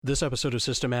This episode of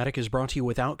Systematic is brought to you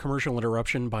without commercial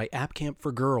interruption by App Camp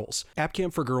for Girls. App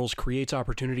Camp for Girls creates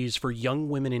opportunities for young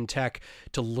women in tech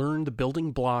to learn the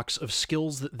building blocks of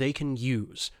skills that they can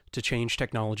use to change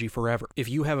technology forever. If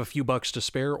you have a few bucks to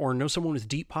spare or know someone with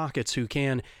deep pockets who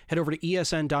can, head over to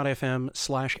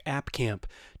esn.fm/appcamp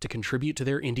to contribute to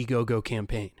their Indiegogo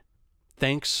campaign.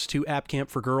 Thanks to App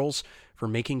Camp for Girls for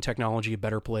making technology a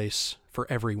better place for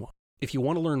everyone. If you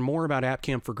want to learn more about App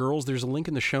Camp for Girls, there's a link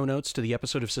in the show notes to the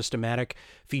episode of Systematic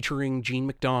featuring Gene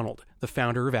McDonald, the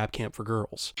founder of App Camp for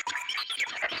Girls.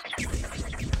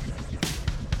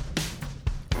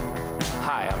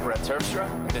 Hi, I'm Brett Terpstra,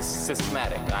 and this is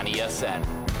Systematic on ESN.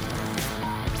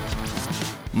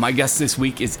 My guest this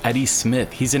week is Eddie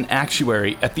Smith. He's an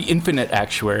actuary at the Infinite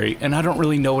Actuary, and I don't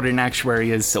really know what an actuary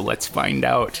is, so let's find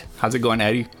out. How's it going,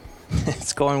 Eddie?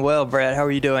 It's going well, Brett. How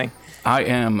are you doing?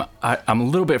 I'm a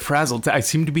little bit frazzled. I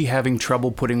seem to be having trouble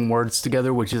putting words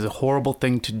together, which is a horrible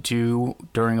thing to do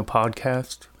during a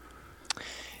podcast.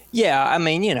 Yeah, I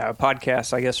mean,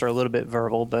 podcasts, I guess, are a little bit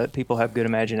verbal, but people have good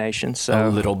imaginations. So a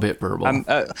little bit verbal.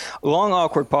 Long,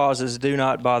 awkward pauses do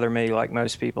not bother me like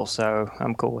most people, so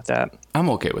I'm cool with that. I'm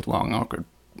okay with long,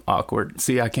 awkward.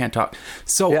 See, I can't talk.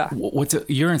 So, yeah.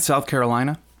 You're in South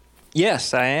Carolina?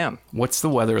 Yes, I am. What's the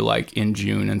weather like in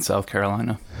June in South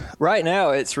Carolina? Right now,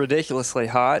 it's ridiculously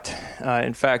hot.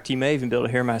 In fact, you may even be able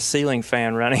to hear my ceiling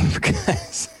fan running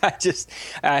because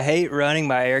I hate running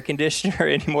my air conditioner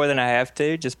any more than I have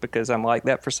to, just because I'm like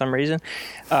that for some reason.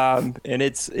 And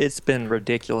it's been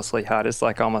ridiculously hot. It's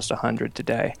like almost 100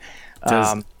 today.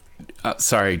 Does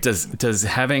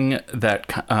having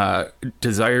that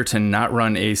desire to not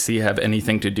run AC have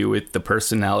anything to do with the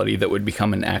personality that would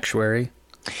become an actuary?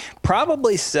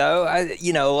 Probably so.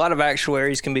 A lot of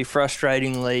actuaries can be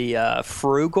frustratingly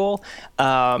frugal.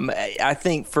 I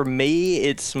think for me,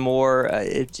 it's more,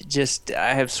 I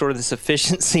have sort of this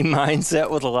efficiency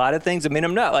mindset with a lot of things. I mean,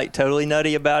 I'm not like totally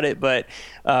nutty about it, but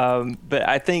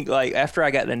I think like after I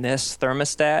got the Nest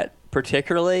thermostat,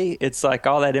 particularly, it's like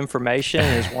all that information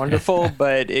is wonderful,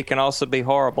 but it can also be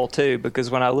horrible too,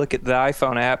 because when I look at the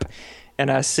iPhone app, and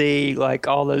I see like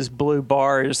all those blue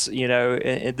bars,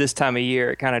 at this time of year,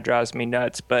 it kind of drives me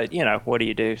nuts. But, what do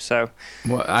you do? So,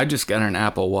 well, I just got an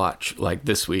Apple Watch like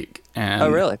this week. And oh,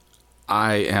 really?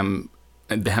 I'm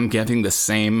getting the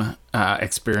same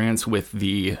experience with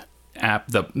the app,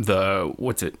 the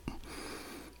what's it?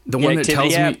 The one that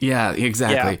tells app? me. Yeah,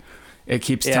 exactly. Yeah. It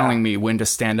keeps telling me when to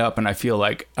stand up, and I feel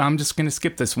like I'm just going to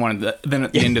skip this one. Then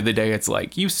at the end of the day, it's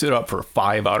like, you sit up for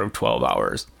 5 out of 12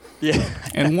 hours. Yeah.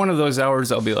 And one of those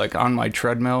hours I'll be like on my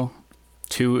treadmill,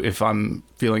 2 if I'm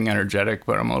feeling energetic,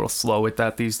 but I'm a little slow with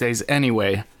that these days.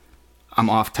 Anyway, I'm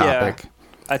off topic. Yeah.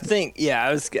 I think,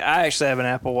 I actually have an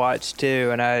Apple Watch too,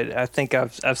 and I think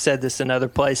I've said this in other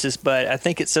places, but I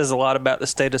think it says a lot about the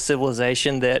state of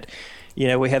civilization that,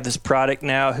 we have this product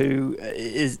now who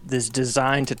is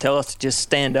designed to tell us to just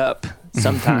stand up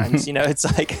sometimes.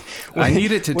 It's like I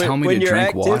need it to tell me to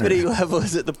drink water. When your activity level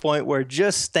is at the point where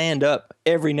just stand up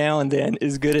every now and then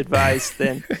is good advice,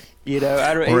 then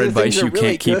or advice you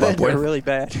can't keep up with. Or really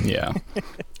bad. Yeah.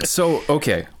 So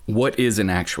okay, what is an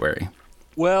actuary?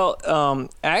 Well,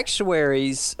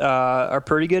 actuaries are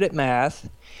pretty good at math.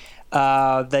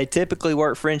 They typically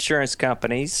work for insurance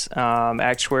companies.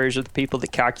 Actuaries are the people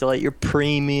that calculate your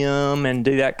premium and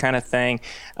do that kind of thing.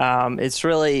 It's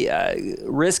really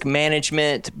risk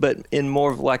management, but in more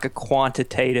of like a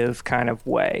quantitative kind of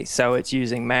way. So it's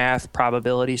using math,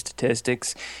 probability,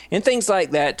 statistics, and things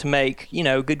like that to make,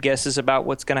 good guesses about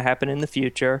what's going to happen in the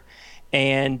future.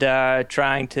 And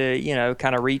trying to,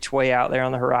 kind of reach way out there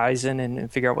on the horizon and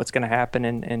figure out what's going to happen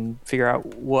and figure out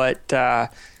what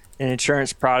an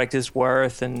insurance product is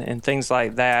worth and things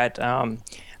like that.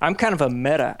 I'm kind of a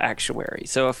meta actuary.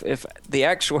 So if the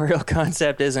actuarial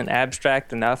concept isn't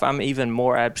abstract enough, I'm even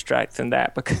more abstract than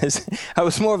that, because I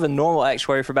was more of a normal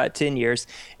actuary for about 10 years.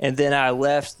 And then I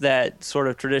left that sort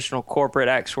of traditional corporate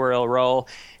actuarial role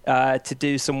to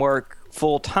do some work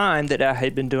full time that I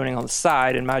had been doing on the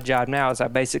side. And my job now is I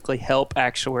basically help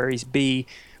actuaries be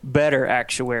better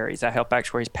actuaries. I help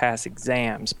actuaries pass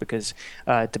exams, because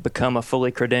to become a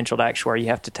fully credentialed actuary, you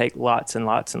have to take lots and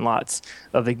lots and lots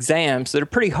of exams that are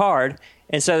pretty hard.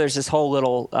 And so there's this whole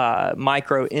little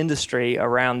micro industry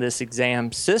around this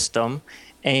exam system.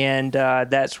 And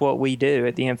that's what we do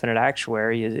at the Infinite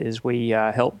Actuary is we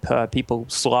help people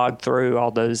slog through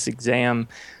all those exam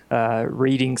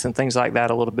readings and things like that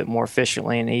a little bit more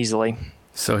efficiently and easily.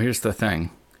 So here's the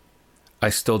thing. I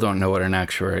still don't know what an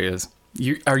actuary is.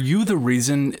 Are you the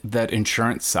reason that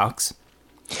insurance sucks?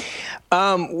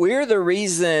 We're the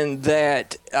reason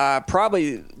that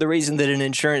probably the reason that an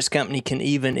insurance company can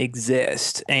even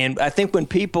exist. And I think when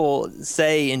people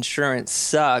say insurance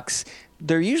sucks,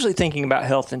 they're usually thinking about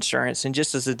health insurance. And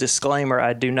just as a disclaimer,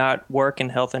 I do not work in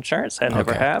health insurance. I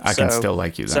never have. I can still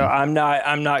like you then. So I'm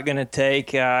not going to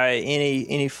take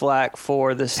any flack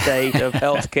for the state of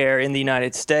healthcare in the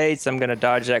United States. I'm going to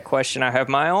dodge that question. I have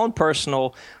my own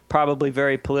personal, probably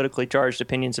very politically charged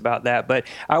opinions about that. But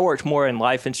I worked more in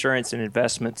life insurance and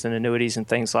investments and annuities and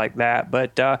things like that.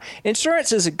 But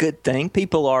insurance is a good thing.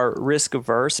 People are risk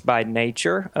averse by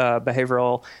nature.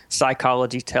 Behavioral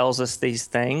psychology tells us these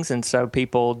things. And so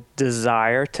people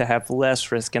desire to have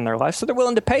less risk in their life. So they're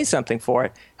willing to pay something for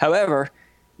it. However,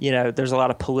 there's a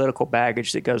lot of political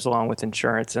baggage that goes along with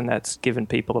insurance, and that's given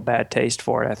people a bad taste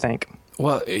for it, I think.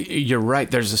 Well, you're right.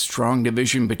 There's a strong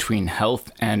division between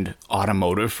health and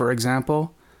automotive, for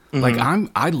example. Mm-hmm. Like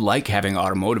I like having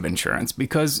automotive insurance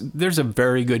because there's a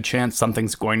very good chance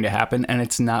something's going to happen and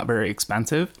it's not very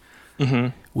expensive.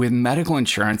 Mm-hmm. With medical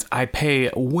insurance, I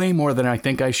pay way more than I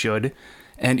think I should.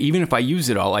 And even if I use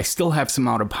it all, I still have some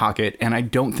out of pocket. And I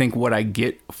don't think what I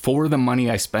get for the money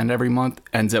I spend every month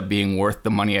ends up being worth the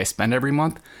money I spend every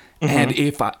month. Mm-hmm. And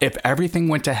if everything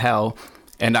went to hell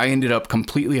and I ended up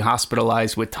completely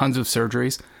hospitalized with tons of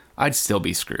surgeries, I'd still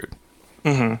be screwed.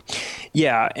 Mm-hmm.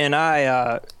 Yeah, and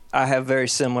I have very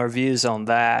similar views on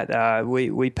that.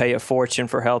 We pay a fortune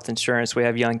for health insurance. We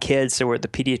have young kids, so we're at the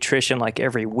pediatrician like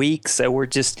every week. So we're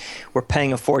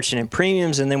paying a fortune in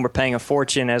premiums, and then we're paying a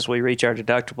fortune as we reach our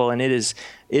deductible, and it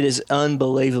is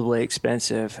unbelievably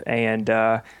expensive. And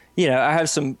I have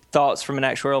some thoughts from an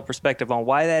actuarial perspective on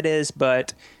why that is,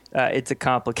 but it's a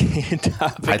complicated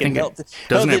topic. I think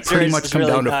doesn't it pretty much come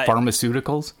down to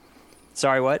pharmaceuticals?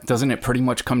 Sorry, what? Doesn't it pretty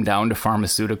much come down to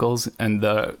pharmaceuticals and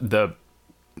the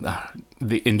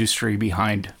industry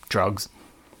behind drugs?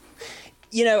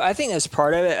 I think that's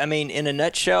part of it. I mean, in a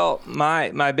nutshell,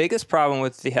 my biggest problem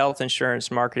with the health insurance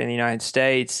market in the United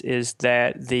States is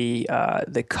that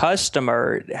the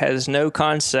customer has no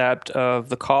concept of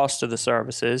the cost of the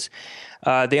services.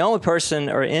 The only person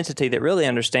or entity that really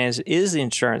understands is the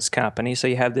insurance company. So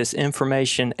you have this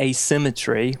information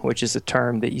asymmetry, which is a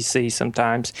term that you see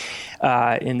sometimes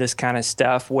in this kind of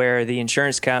stuff, where the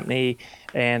insurance company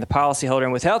and the policyholder,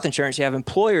 and with health insurance, you have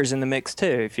employers in the mix too.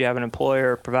 If you have an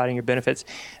employer providing your benefits,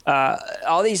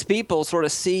 all these people sort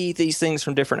of see these things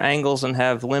from different angles and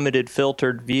have limited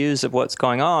filtered views of what's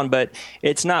going on. But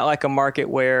it's not like a market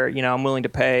where, I'm willing to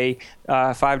pay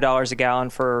 $5 a gallon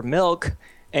for milk,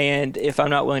 and if I'm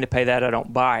not willing to pay that, I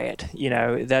don't buy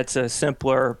it. That's a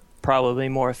simpler, probably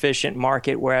more efficient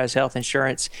market, whereas health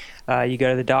insurance, you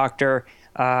go to the doctor,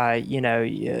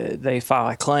 they file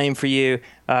a claim for you.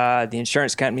 The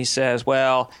insurance company says,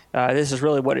 well, this is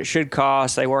really what it should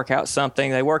cost. They work out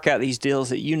something. They work out these deals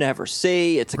that you never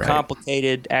see. It's a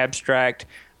complicated, abstract,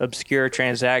 obscure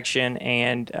transaction,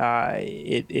 and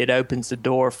it opens the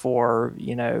door for,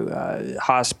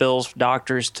 hospitals,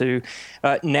 doctors to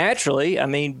naturally,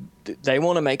 they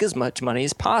want to make as much money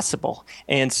as possible.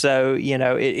 And so,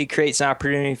 it creates an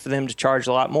opportunity for them to charge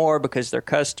a lot more because their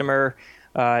customer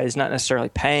is not necessarily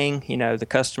paying. The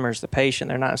customer is the patient.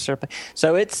 They're not necessarily paying.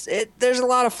 So there's a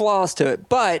lot of flaws to it.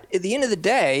 But at the end of the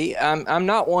day, I'm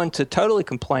not one to totally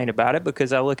complain about it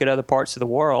because I look at other parts of the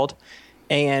world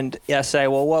and I say,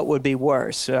 well, what would be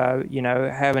worse?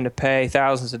 Having to pay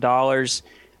thousands of dollars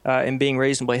and being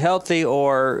reasonably healthy,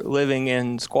 or living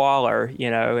in squalor,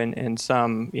 in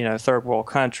some, third world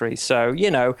country. So,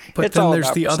 but it's then all there's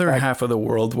about the perspective. other half of the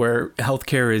world where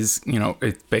healthcare is,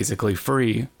 it's basically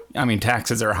free.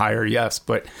 Taxes are higher, yes,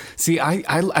 but see,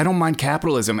 I don't mind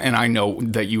capitalism, and I know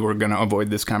that you were going to avoid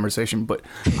this conversation, but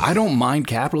I don't mind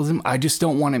capitalism. I just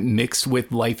don't want it mixed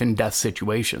with life and death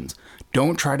situations.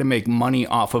 Don't try to make money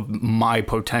off of my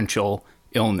potential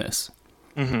illness.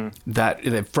 Mm-hmm.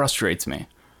 That frustrates me.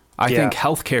 I think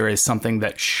healthcare is something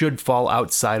that should fall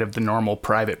outside of the normal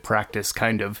private practice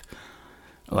kind of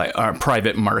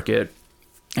private market.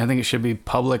 I think it should be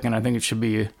public, and I think it should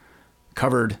be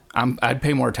covered. I'd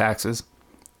pay more taxes.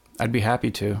 I'd be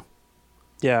happy to.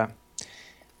 Yeah.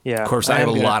 Of course, I have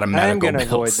a lot of medical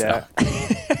bills. Avoid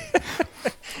that.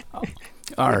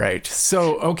 All right.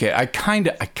 So, okay, I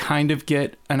kind of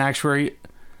get an actuary.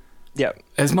 Yeah.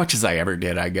 As much as I ever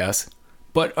did, I guess.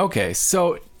 But okay,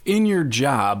 so in your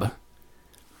job,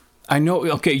 I know.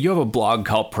 Okay, you have a blog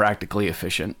called Practically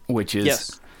Efficient, which is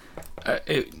yes.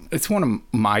 It's one of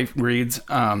my reads.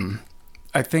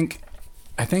 I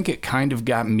think it kind of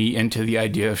got me into the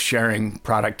idea of sharing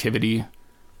productivity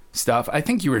stuff. I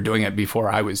think you were doing it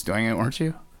before I was doing it, weren't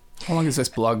you? How long has this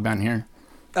blog been here?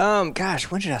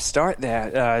 Gosh, when did I start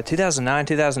that? 2009,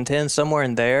 2010, somewhere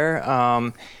in there.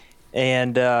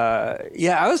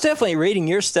 Yeah, I was definitely reading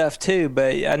your stuff too,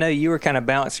 but I know you were kind of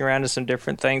bouncing around to some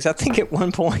different things. I think at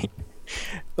one point,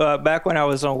 back when I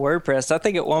was on WordPress, I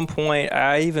think at one point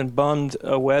I even bummed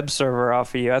a web server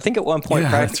off of you. I think at one point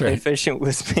Practically Efficient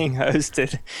was being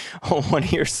hosted on one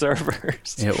of your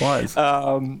servers. It was.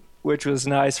 Which was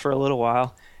nice for a little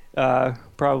while.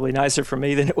 Probably nicer for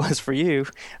me than it was for you.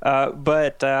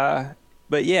 But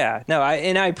yeah, no, I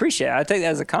appreciate it. I take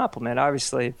that as a compliment.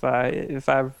 Obviously, if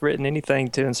I've written anything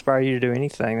to inspire you to do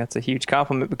anything, that's a huge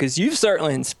compliment because you've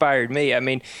certainly inspired me. I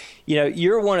mean,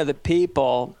 you're one of the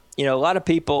people, a lot of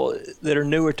people that are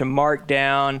newer to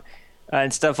Markdown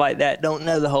and stuff like that don't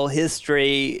know the whole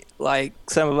history like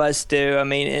some of us do. I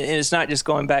mean, and it's not just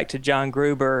going back to John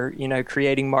Gruber,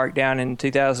 creating Markdown in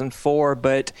 2004,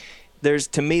 but there's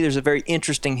a very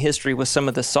interesting history with some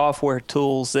of the software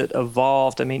tools that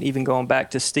evolved. I mean, even going back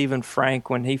to Stephen Frank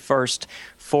when he first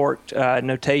forked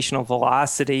Notational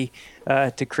Velocity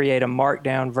to create a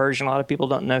Markdown version. A lot of people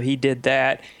don't know he did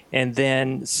that. And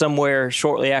then somewhere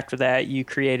shortly after that, you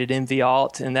created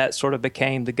NVAlt, and that sort of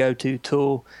became the go-to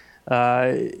tool,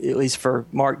 at least for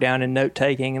Markdown and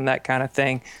note-taking and that kind of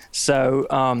thing.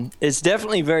 So it's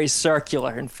definitely very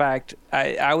circular. In fact,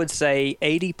 I would say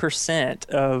 80%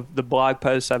 of the blog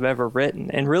posts I've ever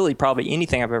written, and really probably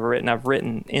anything I've ever written, I've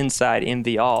written inside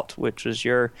NVAlt, which was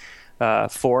your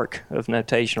fork of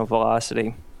Notational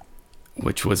Velocity.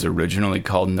 Which was originally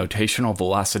called Notational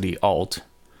Velocity Alt.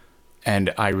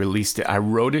 And I released it. I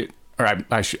wrote it, or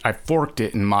I forked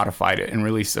it and modified it and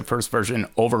released the first version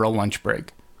over a lunch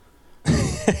break.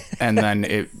 And then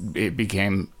it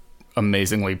became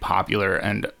amazingly popular,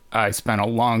 and I spent a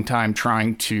long time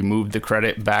trying to move the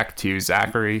credit back to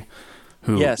Zachary,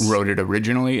 who wrote it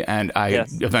originally, and I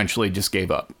eventually just gave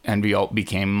up. NVAlt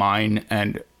became mine,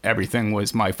 and everything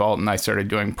was my fault, and I started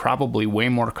doing probably way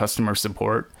more customer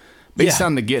support. Based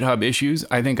on the GitHub issues,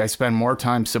 I think I spend more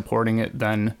time supporting it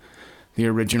than the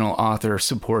original author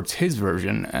supports his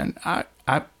version, and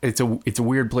it's a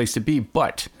weird place to be,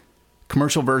 but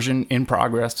commercial version in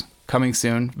progress, coming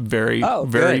soon, very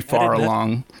far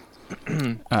along.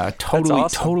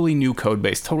 Totally new code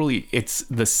base. Totally, it's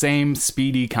the same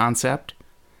speedy concept,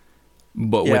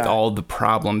 but with all the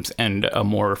problems and a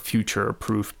more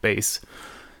future-proof base.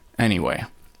 Anyway.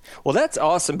 Well, that's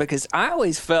awesome because I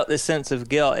always felt this sense of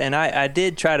guilt, and I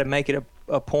did try to make it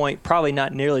a point, probably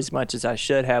not nearly as much as I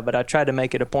should have, but I tried to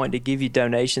make it a point to give you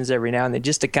donations every now and then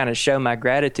just to kind of show my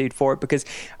gratitude for it, because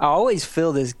I always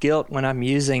feel this guilt when I'm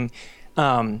using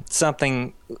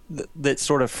something that's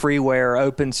sort of freeware,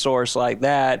 open source like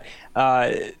that,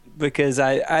 because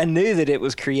I knew that it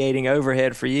was creating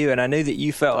overhead for you, and I knew that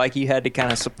you felt like you had to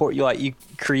kind of support you, like you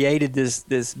created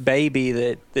this baby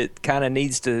that kind of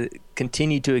needs to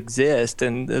continue to exist,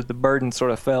 and the burden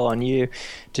sort of fell on you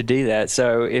to do that.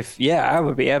 So I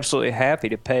would be absolutely happy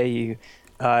to pay you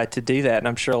to do that, and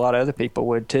I'm sure a lot of other people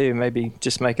would too. Maybe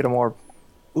just make it a more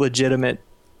legitimate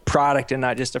product and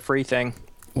not just a free thing.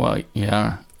 Well,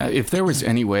 yeah. If there was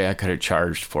any way I could have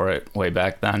charged for it way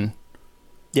back then.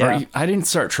 Yeah. I didn't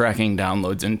start tracking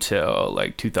downloads until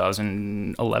like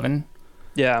 2011.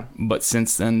 Yeah. But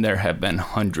since then, there have been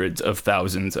hundreds of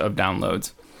thousands of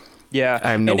downloads. Yeah.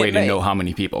 I have no way to know how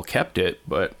many people kept it,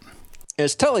 but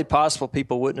it's totally possible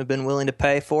people wouldn't have been willing to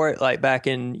pay for it like back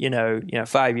in,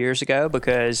 5 years ago,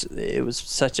 because it was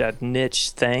such a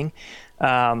niche thing.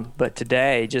 But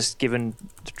today, just given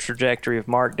the trajectory of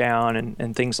Markdown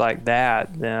and things like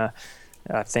that,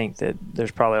 I think that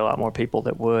there's probably a lot more people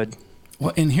that would.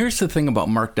 Well, and here's the thing about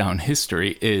Markdown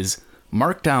history is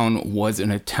Markdown was an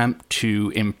attempt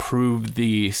to improve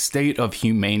the state of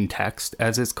humane text,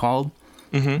 as it's called,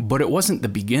 but it wasn't the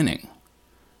beginning.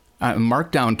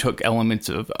 Markdown took elements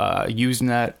of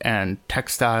Usenet and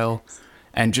Textile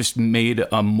and just made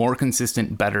a more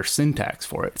consistent, better syntax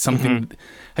for it. Something,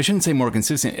 I shouldn't say more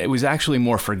consistent, it was actually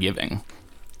more forgiving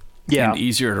and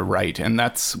easier to write, and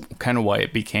that's kind of why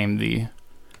it became the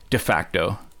de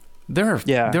facto. There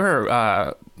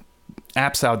are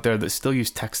apps out there that still use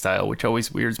Textile, which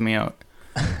always weirds me out.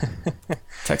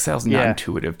 Textile's not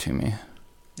intuitive to me.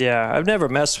 Yeah, I've never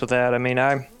messed with that. I mean,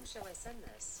 I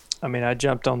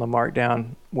jumped on the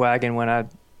Markdown wagon when I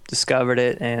discovered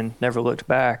it and never looked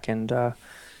back, and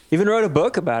even wrote a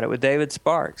book about it with David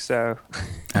Sparks. So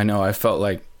I know, I felt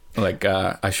like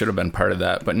I should have been part of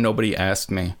that, but nobody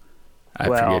asked me. I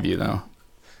forgive you though.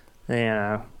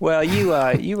 Yeah. Well,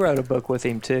 you wrote a book with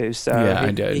him too, so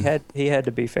I did. He had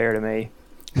to be fair to me.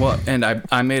 Well, and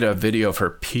I made a video for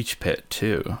Peach Pit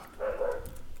too.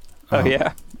 Oh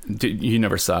yeah. You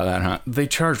never saw that, huh? They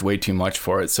charged way too much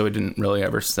for it, so it didn't really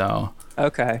ever sell.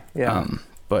 Okay, yeah.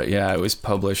 But yeah, it was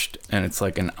published, and it's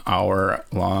like an hour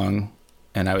long,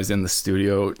 and I was in the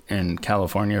studio in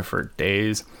California for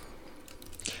days.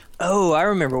 Oh, I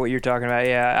remember what you're talking about.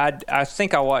 Yeah, I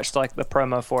think I watched like the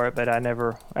promo for it, but I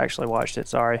never actually watched it.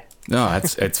 Sorry. No,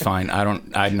 it's fine.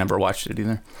 I never watched it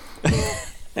either.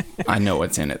 I know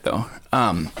what's in it though.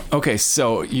 Okay,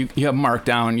 so you have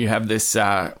Markdown. You have this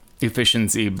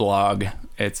efficiency blog.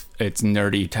 It's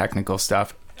nerdy technical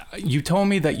stuff. You told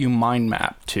me that you mind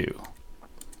map too.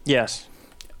 Yes.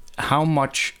 How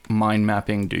much mind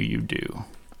mapping do you do?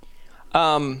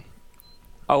 A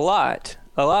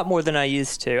lot more than I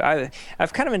used to.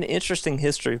 I've kind of an interesting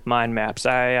history of mind maps.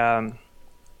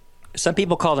 Some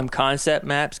people call them concept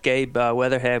maps. Gabe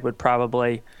Weatherhead would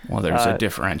probably... Well, there's a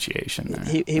differentiation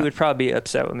there. He would probably be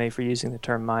upset with me for using the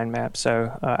term mind map.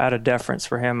 So out of deference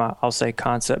for him, I'll say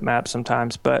concept map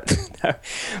sometimes. But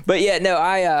yeah, no,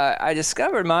 I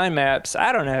discovered mind maps,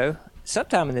 I don't know,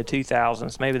 sometime in the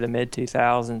 2000s, maybe the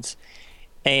mid-2000s.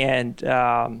 And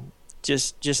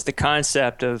just the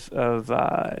concept of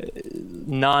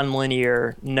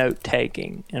nonlinear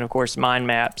note-taking. And, of course, mind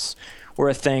maps were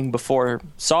a thing before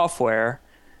software,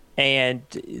 and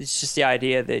it's just the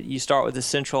idea that you start with a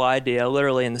central idea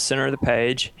literally in the center of the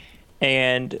page,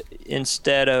 and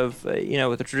instead of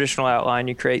with a traditional outline,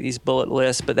 you create these bullet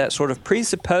lists, but that sort of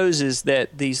presupposes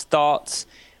that these thoughts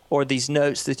or these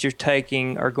notes that you're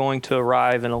taking are going to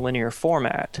arrive in a linear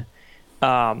format.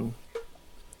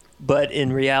 But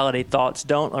in reality, thoughts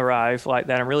don't arrive like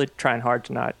that. I'm really trying hard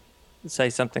to not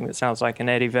say something that sounds like an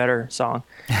Eddie Vedder song.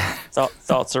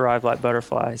 Thoughts arrive like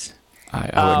butterflies.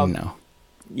 I wouldn't know.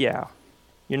 Yeah.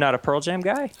 You're not a Pearl Jam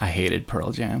guy? I hated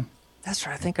Pearl Jam. That's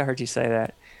right. I think I heard you say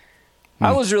that.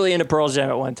 I was really into Pearl Jam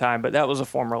at one time, but that was a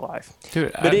former life.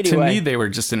 Dude, but anyway, to me, they were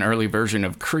just an early version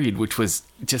of Creed, which was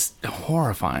just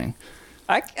horrifying.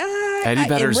 Eddie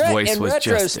Vedder's voice was just...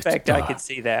 In retrospect, I could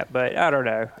see that, but I don't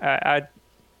know. I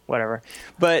whatever.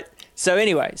 But so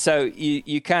anyway, so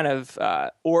you kind of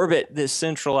orbit this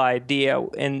central idea,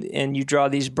 and you draw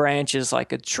these branches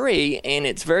like a tree, and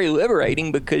it's very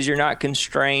liberating because you're not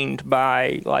constrained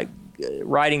by like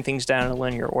writing things down in a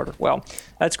linear order. Well,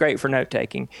 that's great for note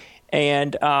taking,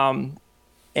 and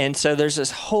so there's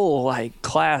this whole like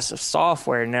class of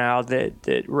software now that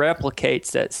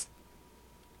replicates that.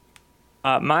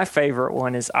 My favorite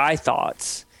one is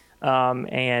iThoughts.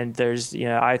 And there's,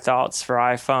 iThoughts for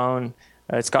iPhone.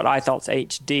 It's called iThoughts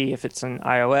HD if it's an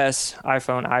iOS,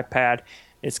 iPhone, iPad.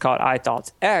 It's called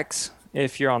iThoughts X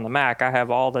if you're on the Mac. I have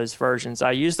all those versions.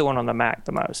 I use the one on the Mac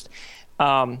the most,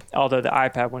 although the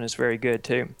iPad one is very good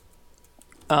too.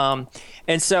 And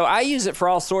so I use it for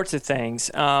all sorts of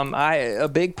things. A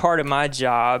big part of my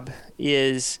job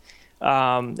is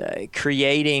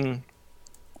creating...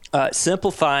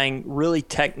 simplifying really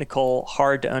technical,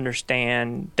 hard to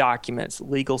understand documents,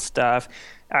 legal stuff,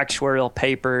 actuarial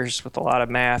papers with a lot of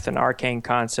math and arcane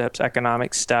concepts,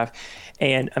 economic stuff.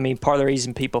 And I mean, part of the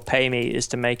reason people pay me is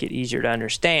to make it easier to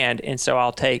understand. And so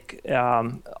I'll take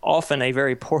often a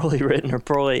very poorly written or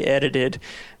poorly edited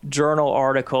journal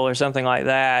article or something like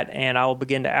that, and I will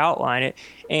begin to outline it.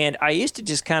 And I used to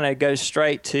just kind of go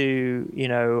straight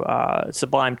to,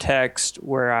 Sublime Text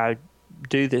where I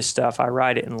do this stuff. I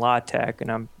write it in LaTeX,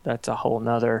 and that's a whole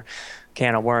nother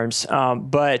can of worms.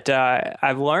 But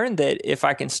I've learned that if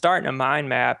I can start in a mind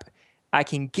map, I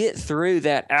can get through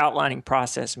that outlining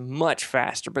process much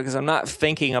faster because I'm not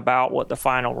thinking about what the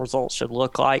final result should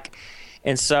look like.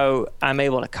 And so I'm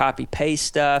able to copy paste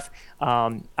stuff.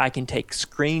 I can take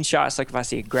screenshots. Like if I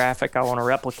see a graphic I want to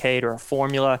replicate or a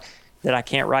formula that I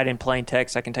can't write in plain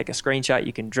text, I can take a screenshot.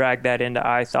 You can drag that into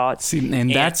iThoughts. See,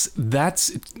 and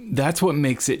that's what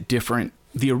makes it different.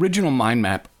 The original mind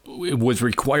map was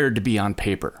required to be on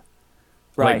paper.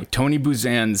 Right. Like Tony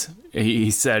Buzan's, he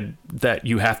said that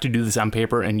you have to do this on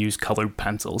paper and use colored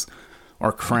pencils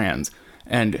or crayons.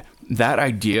 And that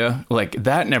idea, like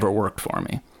that never worked for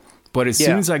me. But as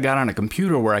soon as I got on a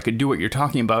computer where I could do what you're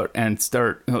talking about and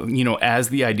start, as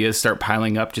the ideas start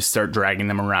piling up, just start dragging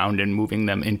them around and moving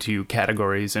them into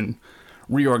categories and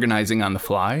reorganizing on the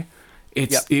fly.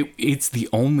 It's the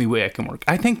only way it can work.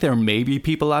 I think there may be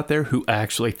people out there who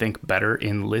actually think better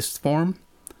in list form,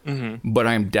 but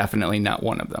I'm definitely not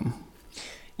one of them.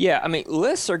 Yeah, I mean,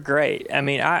 lists are great. I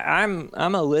mean, I'm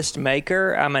a list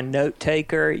maker. I'm a note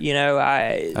taker.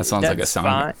 That sounds like a song.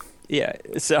 Fine. Yeah,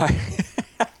 so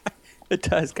it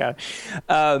does kind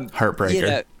of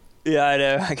heartbreaker. Yeah, I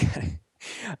know. I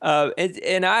got it.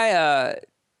 And I,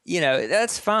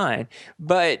 that's fine.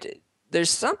 But there's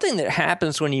something that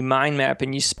happens when you mind map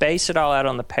and you space it all out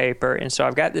on the paper. And so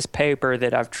I've got this paper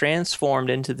that I've transformed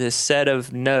into this set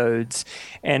of nodes,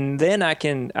 and then I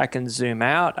can zoom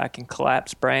out, I can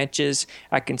collapse branches,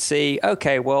 I can see,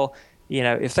 okay, well,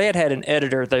 if they had an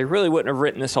editor, they really wouldn't have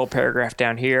written this whole paragraph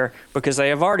down here because they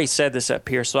have already said this up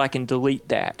here, so I can delete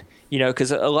that.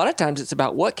 Because a lot of times it's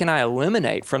about what can I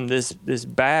eliminate from this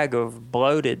bag of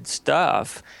bloated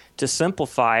stuff to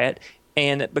simplify it.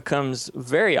 And it becomes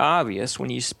very obvious when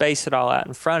you space it all out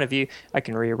in front of you. I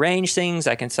can rearrange things.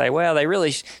 I can say, well,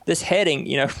 this heading,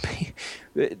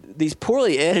 these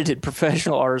poorly edited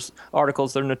professional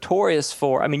articles, they're notorious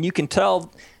for, you can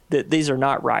tell that these are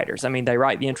not writers. They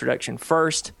write the introduction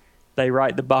first, they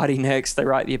write the body next, they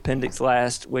write the appendix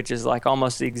last, which is like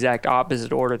almost the exact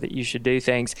opposite order that you should do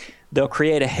things. They'll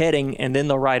create a heading, and then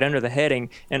they'll write under the heading.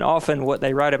 And often what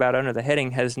they write about under the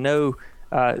heading has no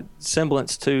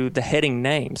semblance to the heading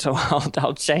name. So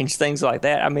I'll change things like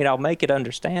that. I'll make it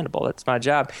understandable. That's my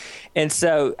job. And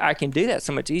so I can do that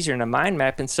so much easier in a mind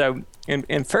map. And so,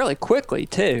 and fairly quickly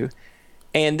too.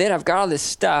 And then I've got all this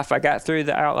stuff. I got through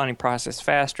the outlining process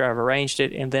faster. I've arranged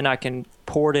it, and then I can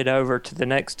port it over to the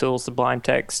next tool, Sublime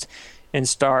Text, and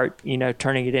start,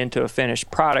 turning it into a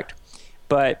finished product.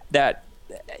 But that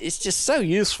it's just so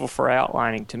useful for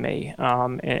outlining to me.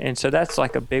 And so that's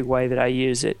like a big way that I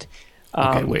use it.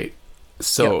 Okay, wait.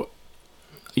 So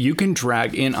you can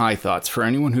drag in iThoughts. For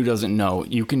anyone who doesn't know,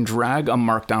 you can drag a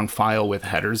markdown file with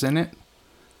headers in it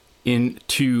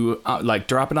into,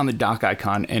 drop it on the dock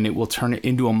icon, and it will turn it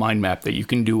into a mind map that you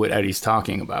can do what Eddie's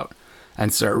talking about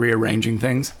and start rearranging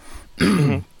things.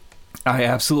 Mm-hmm. I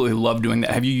absolutely love doing that.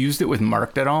 Have you used it with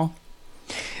Marked at all?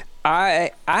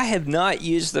 I have not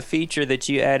used the feature that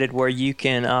you added where you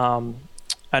can,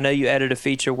 I know you added a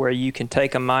feature where you can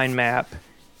take a mind map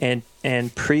and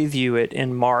preview it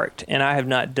in Marked, and I have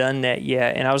not done that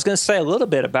yet. And I was going to say a little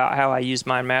bit about how I use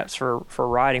mind maps for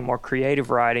writing, more creative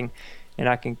writing, and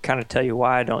I can kind of tell you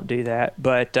why I don't do that.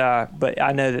 But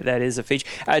I know that is a feature.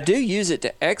 I do use it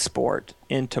to export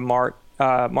into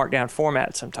Markdown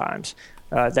format sometimes.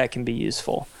 That can be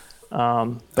useful.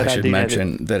 But I should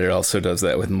mention that it also does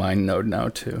that with MindNode now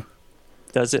too.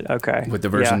 Does it? Okay. With the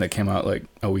version that came out like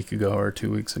a week ago or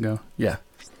 2 weeks ago. Yeah.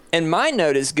 And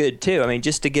MindNode is good too.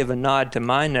 Just to give a nod to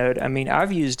MindNode,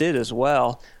 I've used it as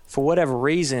well. For whatever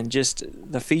reason, just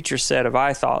the feature set of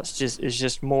iThoughts is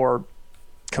just more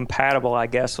compatible, I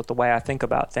guess, with the way I think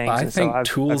about things. I think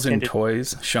Tools and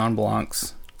Toys, Sean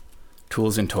Blanc's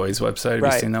Tools and Toys website.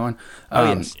 Have you seen that one?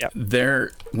 Yes.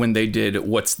 Yep. When they did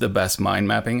what's the best mind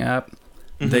mapping app,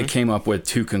 they came up with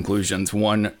two conclusions.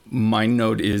 One,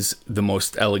 MindNode is the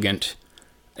most elegant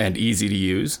and easy to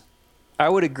use. I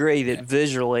would agree that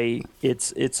visually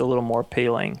it's a little more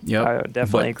appealing. Yep. I would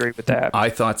definitely agree with that.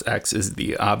 iThoughts X is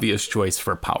the obvious choice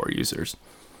for power users.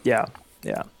 Yeah.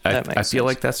 I feel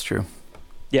like that's true.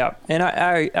 Yeah, and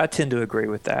I tend to agree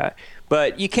with that.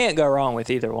 But you can't go wrong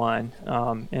with either one.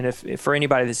 And if for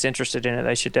anybody that's interested in it,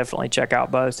 they should definitely check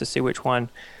out both to see which one,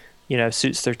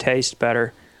 suits their taste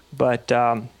better. But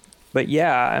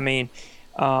yeah, maybe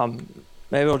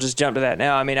we'll just jump to that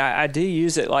now. I do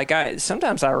use it.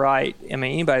 Sometimes I write.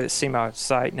 Anybody that's seen my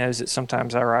site knows that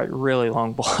sometimes I write really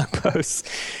long blog posts,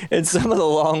 and some of the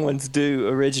long ones do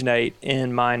originate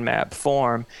in mind map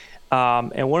form.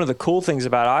 And one of the cool things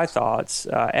about iThoughts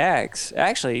X,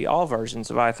 actually all versions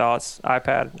of iThoughts,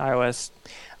 iPad, iOS,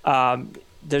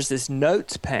 there's this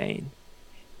notes pane,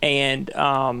 and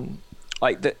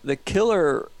the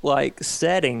killer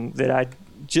setting that I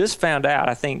just found out.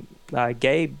 I think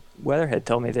Gabe Weatherhead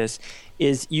told me this,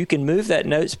 is you can move that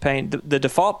notes pane. The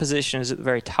default position is at the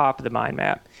very top of the mind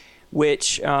map,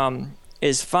 which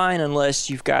is fine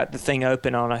unless you've got the thing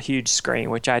open on a huge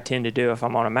screen, which I tend to do if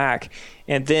I'm on a Mac.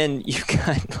 And then you've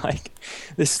got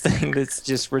this thing that's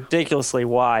just ridiculously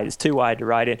wide. It's too wide to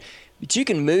write in. But you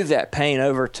can move that pane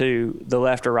over to the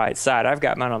left or right side. I've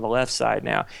got mine on the left side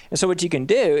now. And so what you can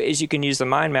do is you can use the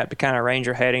mind map to kind of arrange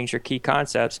your headings, your key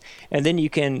concepts. And then you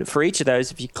can, for each of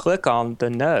those, if you click on the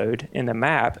node in the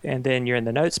map and then you're in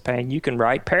the notes pane, you can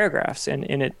write paragraphs. And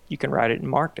in it, you can write it in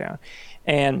Markdown.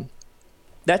 And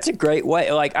that's a great way.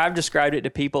 I've described it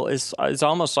to people as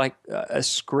almost like a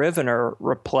Scrivener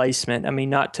replacement.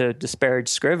 Not to disparage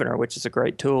Scrivener, which is a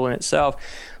great tool in itself,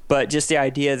 but just the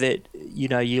idea that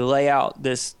you lay out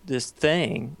this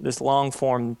thing, this long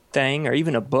form thing, or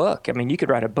even a book. You could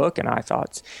write a book in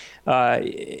iThoughts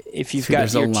if you've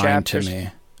got your chapters. To me,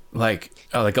 like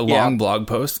a long blog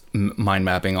post, mind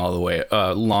mapping all the way.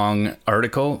 A long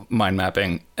article, mind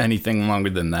mapping. Anything longer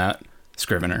than that,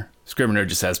 Scrivener. Scrivener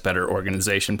just has better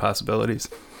organization possibilities.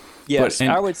 Yes, But,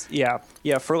 and I would. Yeah.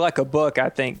 For like a book, I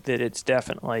think that it's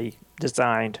definitely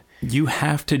designed. you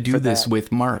have to do this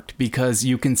with Marked because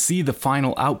you can see the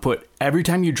final output. Every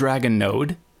time you drag a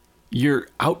node, your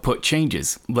output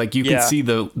changes. Like you can see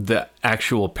the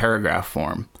actual paragraph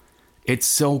form. It's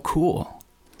so cool.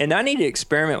 And I need to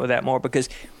experiment with that more because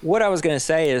what I was going to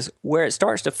say is where it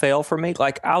starts to fail for me,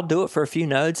 like I'll do it for a few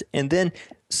nodes and then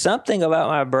something about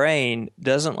my brain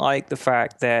doesn't like the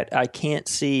fact that I can't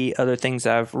see other things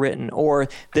I've written or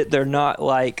that they're not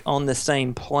like on the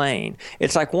same plane.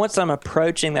 It's like once I'm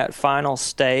approaching that final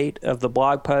state of the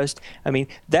blog post, I mean,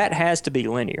 that has to be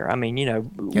linear. I mean,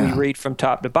 we read from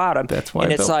top to bottom. That's why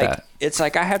and I it's built like that. it's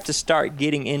like I have to start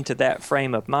getting into that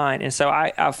frame of mind. And so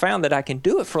I found that I can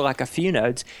do it for like a few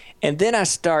nodes and then I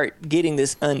start getting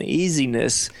this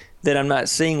uneasiness that I'm not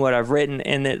seeing what I've written,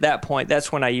 and at that point,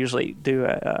 that's when I usually do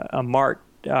a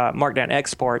markdown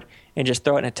export and just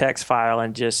throw it in a text file,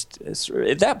 and just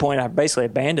at that point, I basically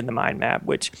abandon the mind map,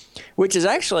 which is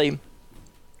actually,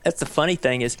 that's the funny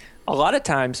thing is a lot of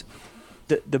times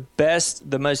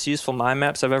the most useful mind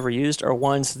maps I've ever used are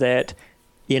ones that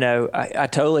I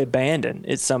totally abandon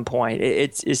at some point.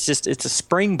 It's a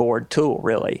springboard tool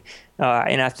really,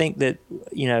 and I think that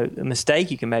the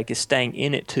mistake you can make is staying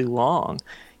in it too long.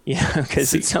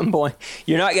 Because at some point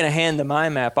you're not going to hand the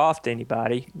mind map off to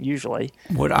anybody usually.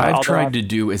 What I've tried to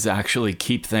do is actually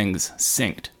keep things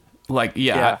synced. Like,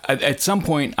 at some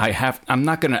point I'm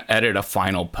not going to edit a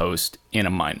final post in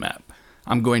a mind map.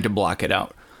 I'm going to block it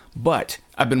out. But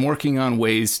I've been working on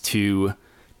ways to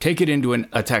take it into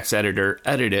a text editor,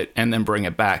 edit it, and then bring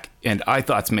it back. And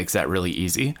iThoughts makes that really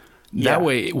easy. That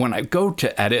way, when I go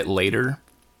to edit later,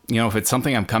 if it's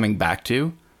something I'm coming back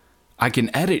to, I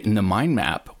can edit in the mind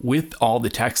map with all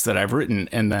the text that I've written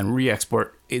and then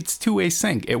re-export. It's two-way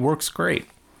sync. It works great.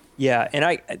 Yeah,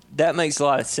 and that makes a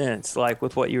lot of sense, like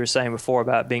with what you were saying before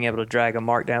about being able to drag a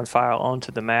markdown file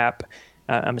onto the map.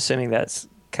 I'm assuming that's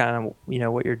kind of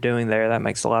what you're doing there. That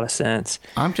makes a lot of sense.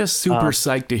 I'm just super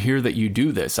psyched to hear that you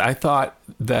do this. I thought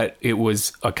that it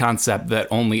was a concept that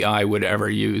only I would ever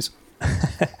use.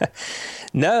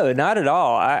 No, not at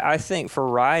all. I think for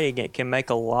writing it can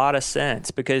make a lot of sense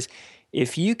because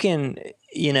if you can,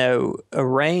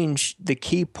 arrange the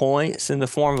key points in the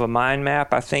form of a mind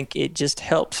map, I think it just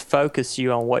helps focus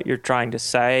you on what you're trying to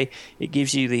say. It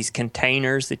gives you these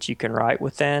containers that you can write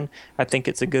within. I think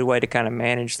it's a good way to kind of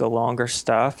manage the longer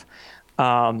stuff.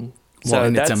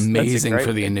 It's amazing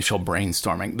for the initial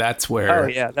brainstorming. That's where... Oh,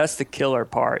 yeah, that's the killer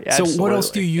part. So what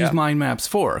else do you use mind maps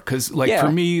for? Because,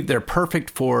 for me, they're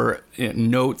perfect for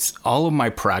notes. All of my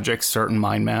projects start in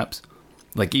mind maps.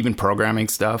 Like even programming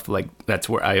stuff, that's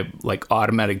where I have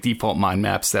automatic default mind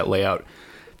maps that lay out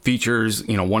features,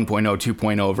 1.0,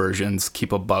 2.0 versions,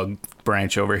 keep a bug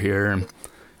branch over here.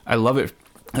 I love it.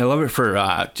 I love it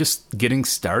for just getting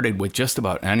started with just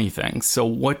about anything. So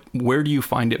where do you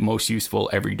find it most useful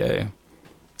every day?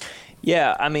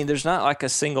 Yeah, I mean, there's not like a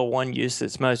single one use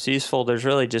that's most useful. There's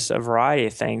really just a variety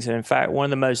of things. And in fact, one of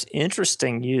the most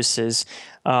interesting uses,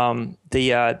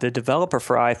 the developer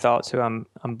for iThoughts, who I'm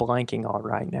blanking on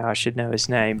right now, I should know his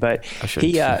name, but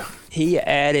he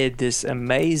added this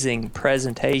amazing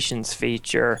presentations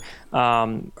feature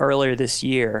earlier this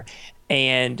year.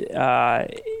 And at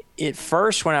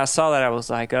first, when I saw that, I was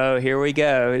like, "Oh, here we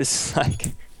go!" It's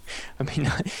like. I mean,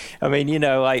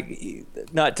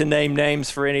 not to name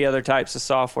names for any other types of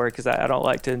software because I don't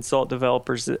like to insult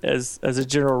developers as a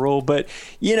general rule. But,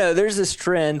 there's this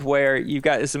trend where you've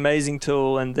got this amazing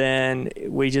tool and then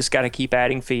we just got to keep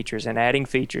adding features.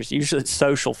 Usually it's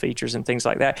social features and things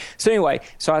like that. So anyway,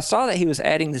 I saw that he was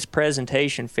adding this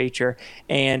presentation feature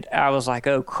and I was like,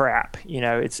 oh, crap.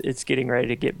 It's getting ready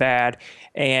to get bad.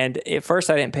 And at first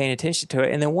I didn't pay any attention to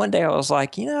it. And then one day I was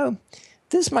like,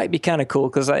 this might be kind of cool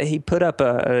because he put up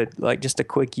just a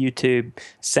quick YouTube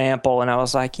sample, and I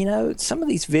was like, some of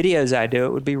these videos I do,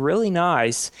 it would be really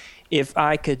nice if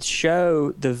I could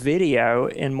show the video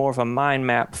in more of a mind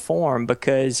map form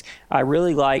because I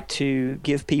really like to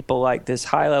give people like this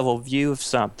high level view of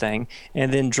something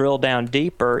and then drill down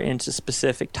deeper into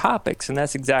specific topics, and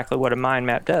that's exactly what a mind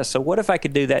map does. So what if I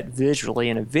could do that visually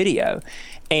in a video?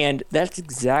 And that's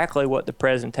exactly what the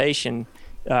presentation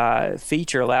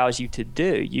feature allows you to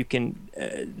do. You can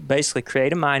basically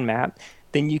create a mind map,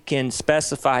 then you can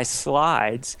specify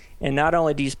slides, and not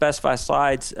only do you specify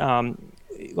slides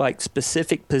like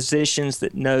specific positions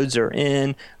that nodes are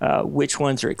in, which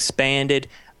ones are expanded,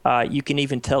 you can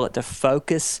even tell it to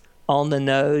focus on the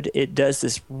node. It does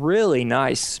this really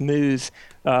nice smooth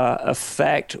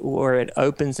effect where it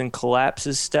opens and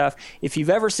collapses stuff. If you've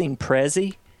ever seen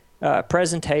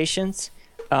presentations,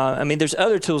 I mean, there's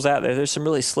other tools out there. There's some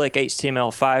really slick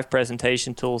HTML5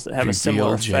 presentation tools that have a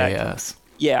similar effect. JS.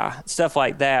 Yeah, stuff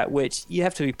like that, which you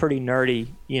have to be pretty nerdy,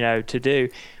 to do.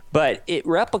 But it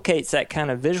replicates that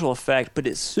kind of visual effect, but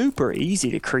it's super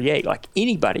easy to create. Like,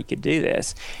 anybody could do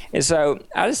this. And so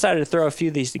I decided to throw a few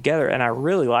of these together, and I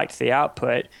really liked the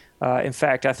output. In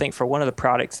fact, I think for one of the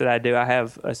products that I do, I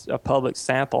have a public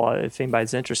sample. If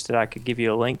anybody's interested, I could give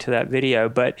you a link to that video.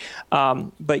 But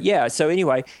yeah, so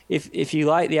anyway, if you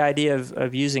like the idea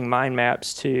of using mind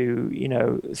maps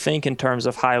to, think in terms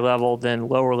of high level then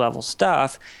lower level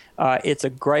stuff, it's a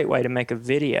great way to make a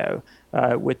video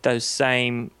with those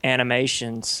same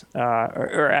animations,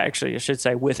 or actually, I should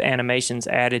say, with animations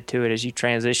added to it as you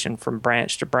transition from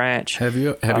branch to branch. Have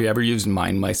you ever used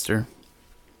MindMeister?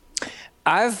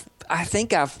 I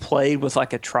think I've played with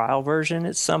like a trial version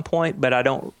at some point, but I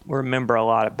don't remember a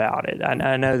lot about it.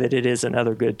 I know that it is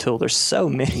another good tool. There's so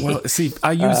many. Well, see,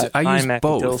 I use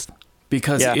both tools.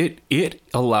 Because it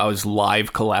allows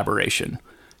live collaboration.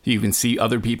 You can see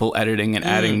other people editing and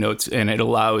adding notes, and it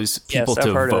allows people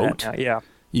to vote. Yeah.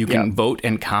 You can vote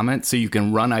and comment, so you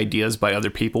can run ideas by other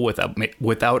people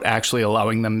without actually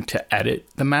allowing them to edit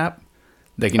the map.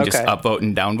 They can just upvote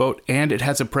and downvote, and it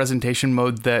has a presentation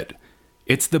mode that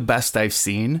it's the best I've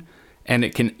seen, and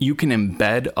you can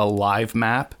embed a live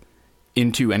map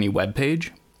into any web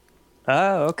page.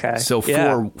 Oh, okay. So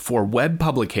for web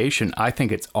publication, I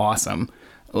think it's awesome.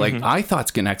 Like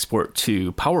iThoughts can export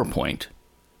to PowerPoint,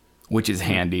 which is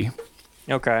handy.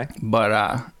 Okay.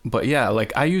 But yeah,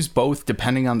 like I use both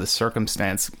depending on the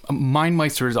circumstance.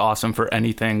 MindMeister is awesome for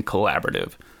anything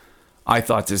collaborative.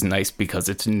 iThoughts is nice because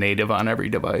it's native on every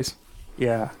device.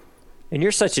 Yeah. And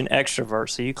you're such an extrovert,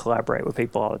 so you collaborate with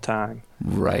people all the time.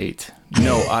 Right.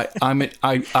 No,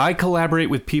 I collaborate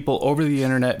with people over the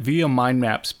internet via mind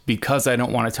maps because I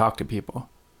don't want to talk to people.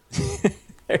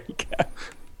 There you go.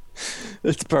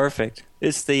 That's perfect.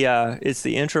 It's the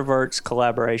introvert's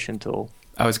collaboration tool.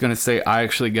 I was going to say I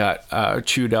actually got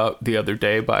chewed out the other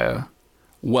day by a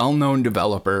well-known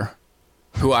developer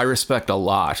who I respect a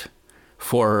lot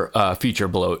for feature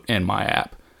bloat in my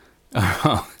app.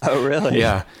 Oh, really?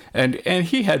 Yeah. And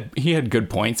he had good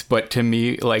points, but to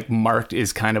me, like, Marked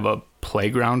is kind of a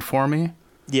playground for me.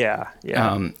 Yeah.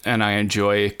 And I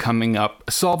enjoy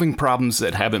solving problems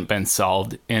that haven't been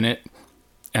solved in it.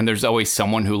 And there's always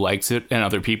someone who likes it and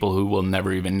other people who will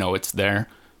never even know it's there.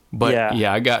 But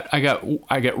I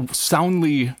got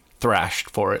soundly thrashed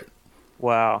for it.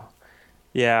 Wow.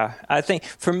 Yeah. I think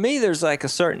for me, there's like a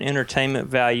certain entertainment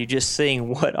value just seeing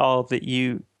what all that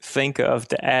you think of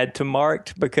to add to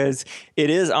Marked, because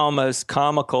it is almost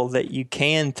comical that you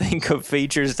can think of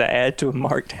features to add to a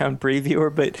Markdown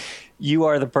previewer, but you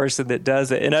are the person that does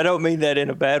it. And I don't mean that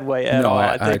in a bad way at all.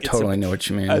 I totally know what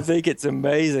you mean. I think it's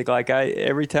amazing. Like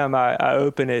every time I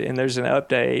open it and there's an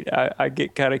update, I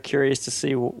get kind of curious to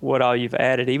see what all you've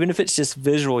added. Even if it's just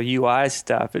visual UI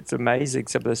stuff, it's amazing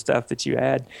some of the stuff that you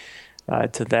add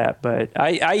to that. But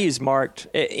I use Marked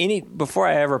before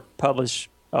I ever publish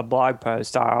a blog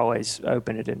post. I always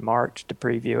open it in Marked to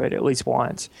preview it at least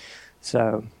once.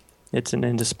 So it's an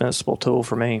indispensable tool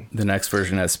for me. The next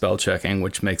version has spell checking,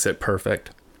 which makes it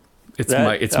perfect. It's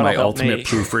my ultimate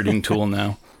proofreading tool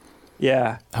now.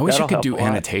 Yeah. I wish I could do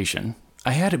annotation.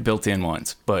 I had it built in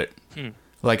once, but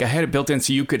I had it built in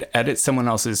so you could edit someone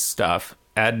else's stuff,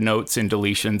 add notes and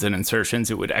deletions and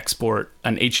insertions. It would export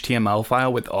an HTML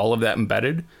file with all of that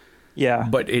embedded. Yeah.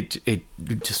 But it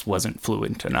just wasn't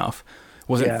fluid enough.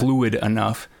 Fluid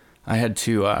enough. I had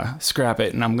to scrap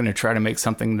it, and I'm going to try to make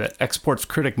something that exports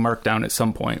Critic Markdown at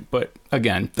some point. But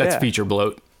again, that's feature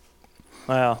bloat.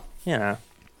 Well,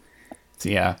 So,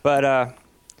 yeah. But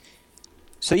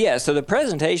so the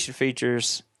presentation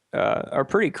features are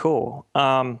pretty cool.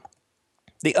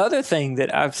 The other thing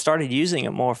that I've started using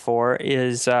it more for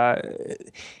is, and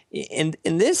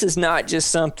this is not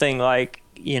just something like,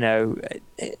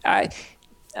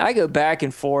 I go back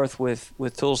and forth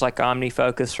with tools like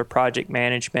OmniFocus for project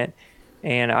management,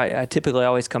 and I typically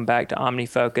always come back to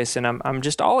OmniFocus, and I'm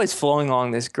just always flowing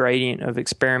along this gradient of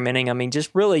experimenting. I mean, just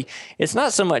really, it's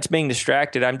not so much being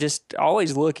distracted. I'm just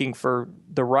always looking for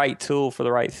the right tool for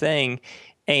the right thing.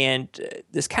 And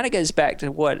this kind of goes back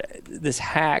to what this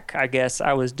hack, I guess,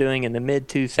 I was doing in the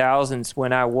mid-2000s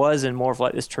when I was in more of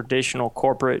like this traditional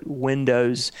corporate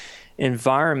Windows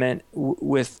environment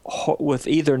with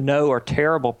either no or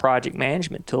terrible project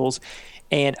management tools.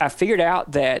 And I figured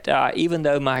out that even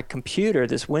though my computer,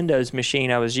 this Windows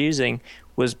machine I was using,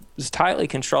 was tightly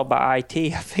controlled by IT,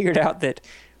 I figured out that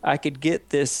I could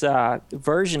get this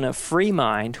version of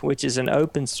FreeMind, which is an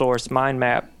open source mind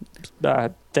map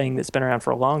thing that's been around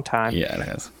for a long time. Yeah, it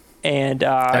has. And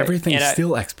Everything and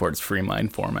still exports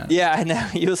FreeMind format. Yeah, I know.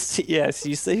 You'll see. Yes,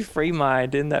 you see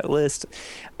FreeMind in that list.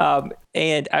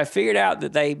 And I figured out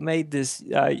that they made this.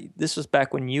 This was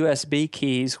back when USB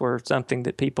keys were something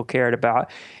that people cared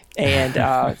about, and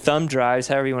thumb drives,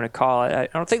 however you want to call it. I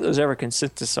don't think there was ever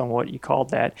consensus on what you called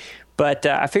that. But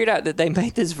I figured out that they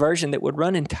made this version that would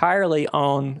run entirely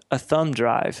on a thumb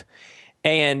drive.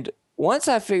 And once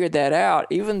I figured that out,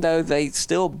 even though they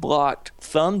still blocked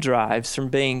thumb drives from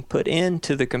being put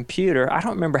into the computer, I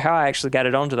don't remember how I actually got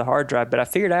it onto the hard drive, but I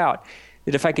figured out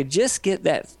that if I could just get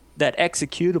that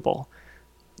executable,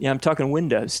 I'm talking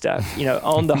Windows stuff,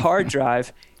 on the hard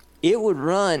drive, it would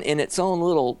run in its own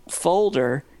little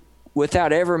folder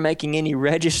without ever making any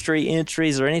registry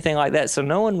entries or anything like that. So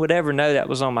no one would ever know that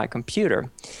was on my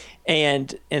computer.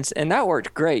 And that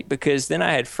worked great, because then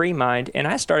I had FreeMind, and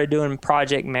I started doing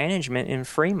project management in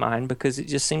FreeMind because it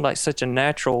just seemed like such a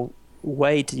natural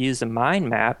way to use a mind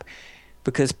map,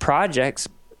 because projects,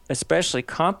 especially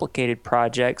complicated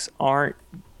projects, aren't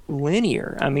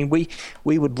linear. I mean, we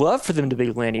would love for them to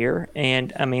be linear,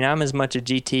 and I mean, I'm as much a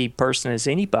GT person as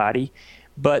anybody,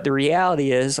 but the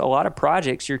reality is a lot of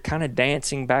projects, you're kind of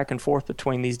dancing back and forth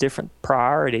between these different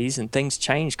priorities, and things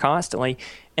change constantly.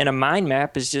 And a mind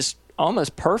map is just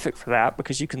almost perfect for that,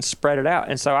 because you can spread it out.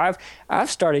 And so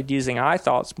I've started using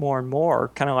iThoughts more and more,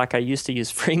 kind of like I used to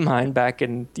use FreeMind back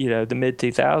in the mid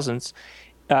 2000s,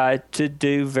 to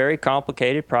do very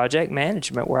complicated project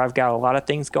management, where I've got a lot of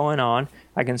things going on.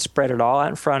 I can spread it all out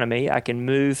in front of me. I can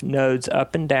move nodes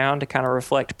up and down to kind of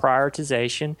reflect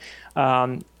prioritization.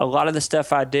 A lot of the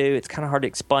stuff I do, it's kind of hard to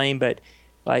explain, but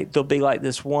like there'll be like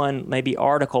this one maybe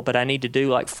article, but I need to do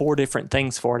like 4 different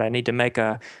things for it. I need to make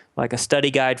a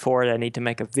study guide for it. I need to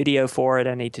make a video for it.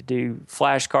 I need to do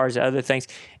flashcards and other things.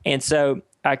 And so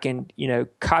I can,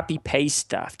 copy paste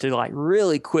stuff to like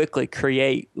really quickly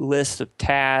create lists of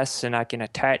tasks, and I can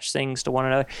attach things to one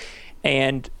another.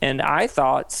 And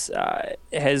iThoughts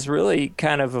has really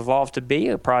kind of evolved to be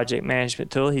a project management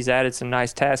tool. He's added some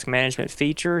nice task management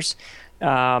features,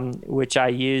 which I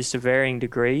use to varying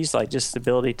degrees, like just the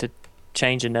ability to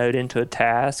change a node into a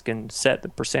task and set the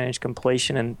percentage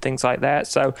completion and things like that.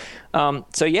 So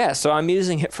I'm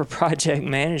using it for project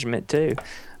management too.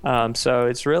 So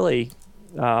it's really,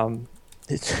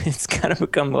 it's kind of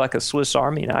become like a Swiss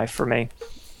Army knife for me.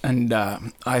 And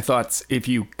iThoughts, if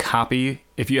you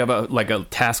have a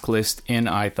task list in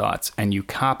iThoughts and you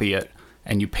copy it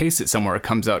and you paste it somewhere, it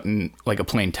comes out in like a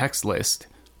plain text list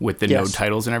with the node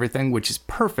titles and everything, which is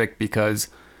perfect because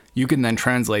you can then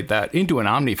translate that into an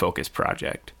OmniFocus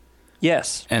project.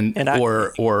 Yes.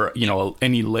 Or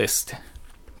any list.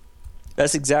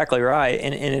 That's exactly right.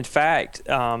 And in fact,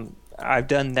 I've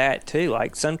done that too.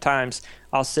 Like sometimes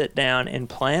I'll sit down and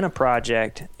plan a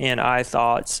project in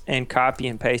iThoughts and copy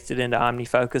and paste it into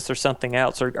OmniFocus or something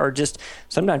else, or just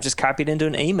sometimes just copy it into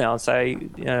an email and say,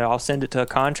 I'll send it to a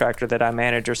contractor that I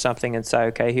manage or something and say,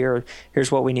 okay,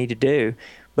 here's what we need to do.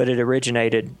 But it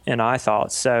originated in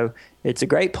iThoughts. So it's a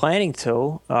great planning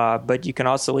tool, but you can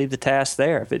also leave the task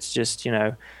there if it's just,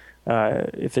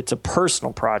 if it's a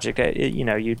personal project,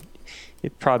 it'd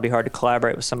probably be hard to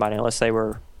collaborate with somebody unless they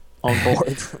were on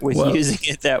board with using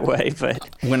it that way. But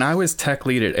when I was tech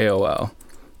lead at AOL,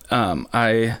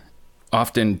 I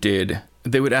often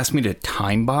they would ask me to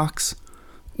time box,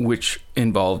 which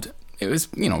involved, it was,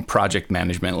 project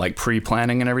management, like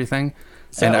pre-planning and everything.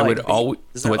 And I would always...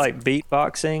 Is that like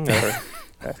beatboxing?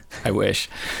 Or? I wish.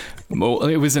 Well,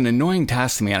 it was an annoying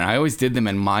task to me, and I always did them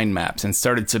in mind maps and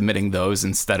started submitting those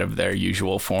instead of their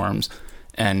usual forms.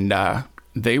 And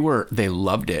they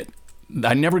loved it.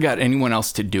 I never got anyone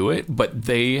else to do it, but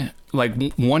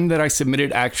one that I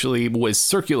submitted actually was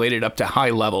circulated up to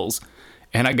high levels,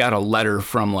 and I got a letter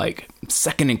from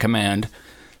second in command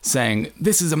saying,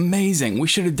 "This is amazing. We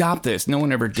should adopt this." No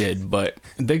one ever did, but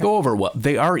they go over well.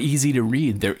 They are easy to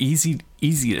read. They're easy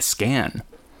to scan.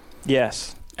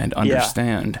 Yes. And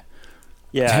understand.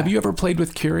 Yeah. Have you ever played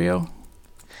with Curio?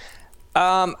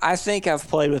 I think I've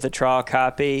played with a trial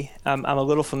copy. I'm a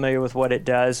little familiar with what it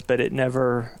does, but it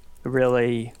never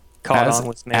really caught on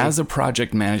with me. As a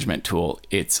project management tool,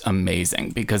 it's amazing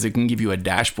because it can give you a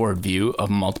dashboard view of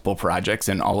multiple projects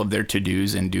and all of their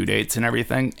to-dos and due dates and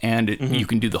everything. And you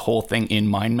can do the whole thing in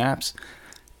mind maps.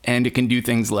 And it can do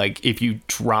things like if you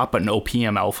drop an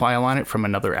OPML file on it from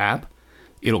another app,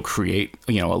 it'll create,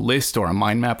 a list or a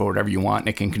mind map or whatever you want. And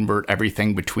it can convert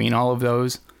everything between all of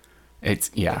those.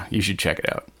 You should check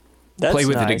it out. Play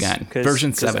with it again.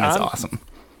 Version 7 is awesome.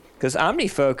 Because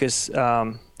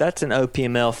OmniFocus, that's an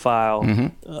OPML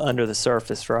file under the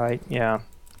surface, right? Yeah.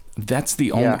 That's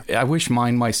the only. I wish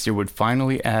MindMeister would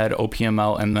finally add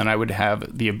OPML, and then I would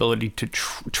have the ability to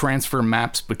transfer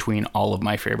maps between all of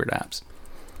my favorite apps.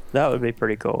 That would be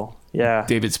pretty cool. Yeah.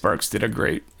 David Sparks did a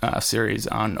great series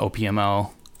on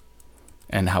OPML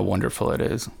and how wonderful it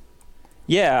is.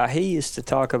 Yeah, he used to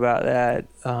talk about that,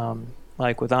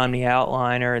 like with Omni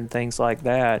Outliner and things like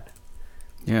that.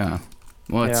 Yeah.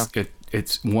 Well,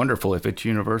 it's wonderful if it's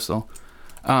universal.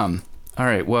 All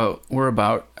right. Well, we're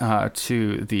about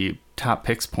to the top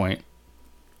picks point.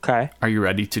 Okay. Are you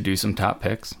ready to do some top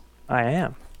picks? I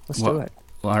am. Let's do it.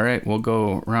 Well, all right. We'll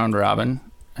go round robin,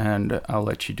 and I'll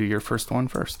let you do your first one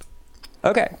first.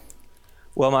 Okay.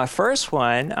 Well, my first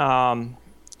one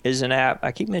is an app.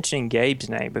 I keep mentioning Gabe's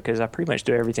name because I pretty much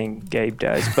do everything Gabe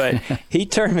does, but he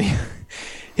turned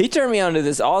me onto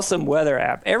this awesome weather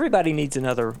app. Everybody needs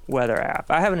another weather app.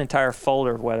 I have an entire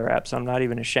folder of weather apps, so I'm not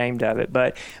even ashamed of it,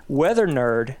 but Weather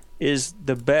Nerd is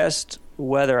the best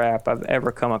weather app I've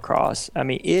ever come across. I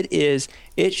mean,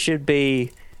 it should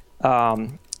be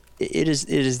it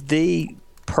is the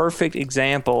perfect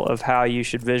example of how you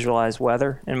should visualize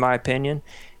weather, in my opinion.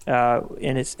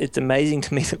 And it's amazing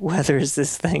to me that weather is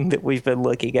this thing that we've been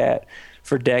looking at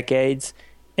for decades,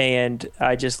 and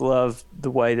I just love the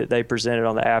way that they present it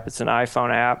on the app. It's an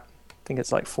iPhone app. I think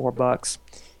it's like $4,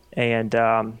 and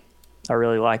I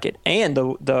really like it. And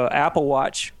the Apple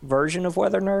Watch version of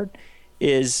Weather Nerd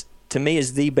is, to me,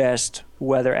 is the best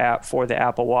weather app for the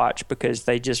Apple Watch, because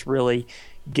they just really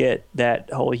get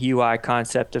that whole UI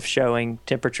concept of showing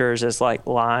temperatures as like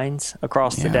lines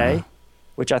across the day,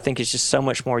 which I think is just so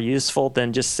much more useful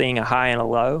than just seeing a high and a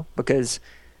low, because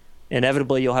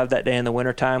inevitably you'll have that day in the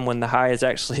wintertime when the high is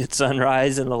actually at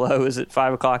sunrise and the low is at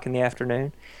 5 o'clock in the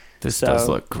afternoon. This does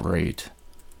look great.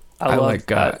 I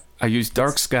use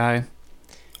Dark Sky.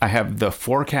 I have the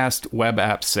Forecast web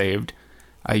app saved.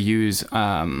 I use,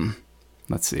 Weather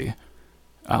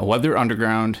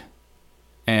Underground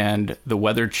and the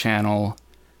Weather Channel,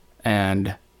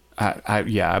 and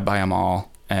I buy them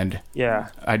all. And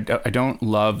I don't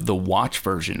love the watch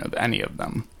version of any of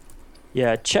them.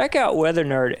 Yeah, check out Weather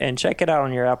Nerd and check it out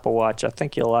on your Apple Watch. I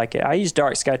think you'll like it. I use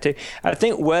Dark Sky too. I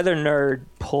think Weather Nerd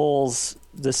pulls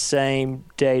the same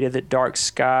data that Dark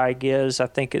Sky gives. I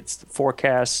think it's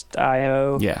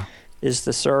Forecast.io is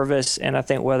the service, and I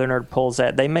think Weather Nerd pulls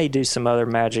that. They may do some other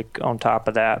magic on top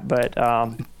of that, but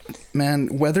man,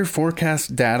 weather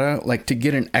forecast data, like to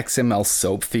get an XML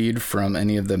SOAP feed from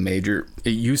any of the major,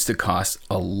 it used to cost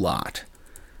a lot.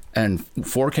 And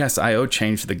Forecast.io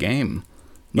changed the game.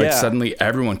 Like suddenly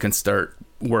everyone can start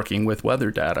working with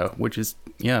weather data, which is,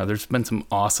 there's been some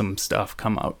awesome stuff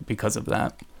come out because of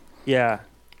that. Yeah.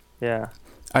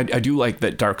 I do like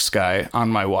that Dark Sky on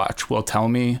my watch will tell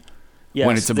me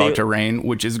when it's about to rain,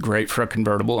 which is great for a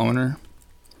convertible owner.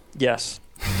 Yes.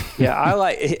 Yeah, I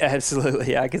like,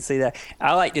 absolutely. I can see that.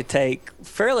 I like to take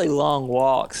fairly long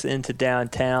walks into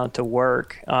downtown to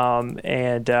work.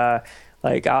 Like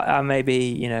I may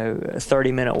be, a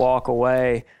 30-minute walk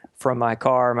away from my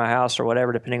car, my house, or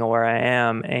whatever, depending on where I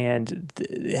am. And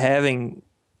having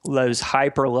those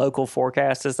hyper local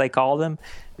forecasts, as they call them,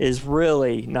 is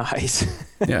really nice.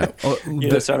 Yeah. Well,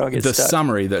 so I don't get the stuck.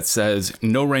 Summary that says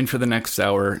no rain for the next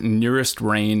hour, nearest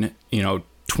rain,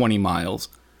 20 miles.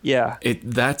 Yeah.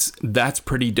 That's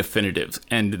pretty definitive.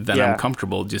 And then I'm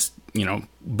comfortable just,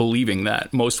 believing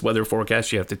that. Most weather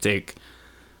forecasts you have to take,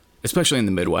 especially in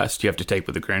the Midwest, you have to take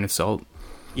with a grain of salt.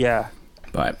 Yeah.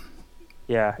 But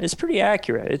yeah, it's pretty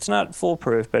accurate. It's not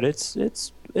foolproof, but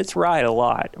it's right a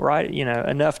lot, right?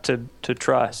 Enough to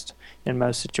trust in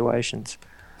most situations.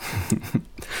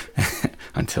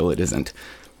 Until it isn't.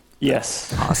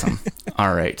 Yes. Awesome.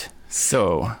 All right.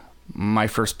 So my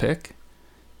first pick,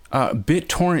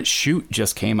 BitTorrent Shoot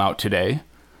just came out today,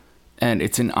 and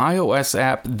it's an iOS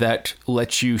app that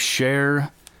lets you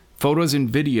share photos and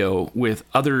video with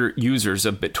other users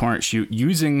of BitTorrent Shoot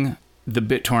using the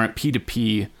BitTorrent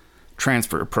P2P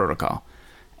transfer protocol.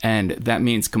 And that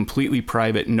means completely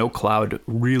private, no cloud,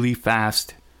 really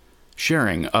fast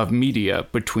sharing of media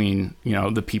between,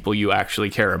 the people you actually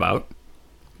care about.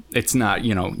 It's not,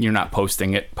 you're not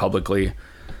posting it publicly.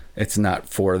 It's not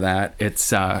for that.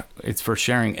 It's for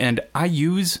sharing. And I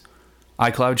use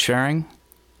iCloud sharing.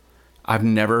 I've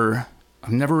never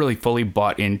really fully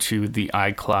bought into the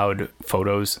iCloud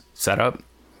Photos setup.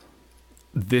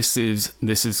 This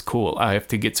is cool. I have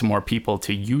to get some more people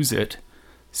to use it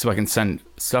so I can send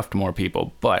stuff to more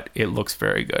people, but it looks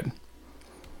very good.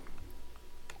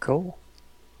 Cool.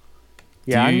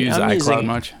 Yeah, Do you use iCloud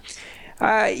much?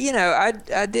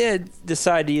 I did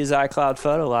decide to use iCloud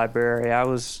Photo Library. I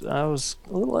was a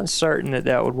little uncertain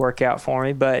that would work out for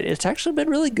me, but it's actually been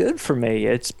really good for me.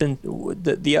 It's been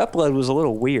the upload was a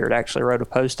little weird. I actually wrote a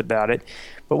post about it,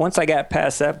 but once I got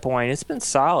past that point, it's been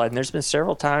solid. And there's been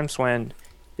several times when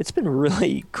it's been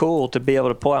really cool to be able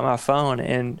to pull out my phone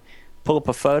and pull up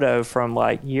a photo from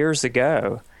like years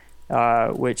ago,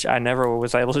 which I never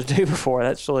was able to do before.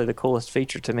 That's really the coolest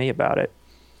feature to me about it.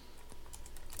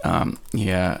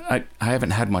 I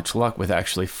haven't had much luck with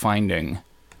actually finding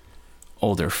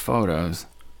older photos,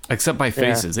 except by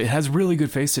faces. It has really good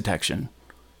face detection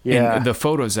in the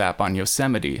Photos app on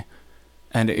Yosemite,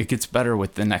 and it gets better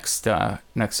with the next OS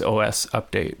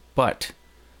update. But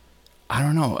I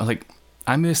don't know, like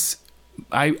I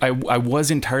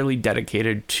was entirely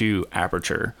dedicated to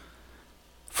Aperture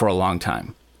for a long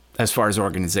time, as far as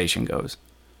organization goes.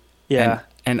 Yeah.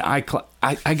 And I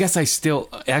guess I still,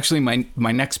 actually my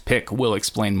next pick will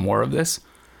explain more of this,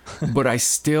 but I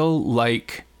still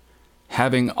like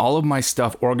having all of my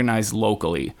stuff organized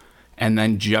locally and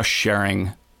then just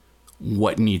sharing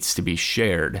what needs to be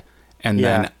shared. And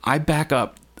then I back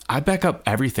up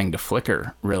everything to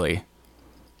Flickr, really.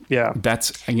 Yeah.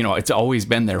 That's, it's always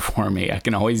been there for me. I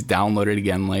can always download it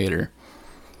again later.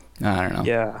 I don't know.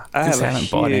 Yeah. I have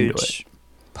a huge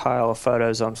pile of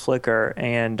photos on Flickr,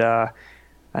 and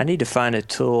I need to find a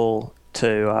tool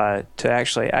to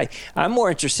actually. I'm more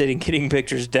interested in getting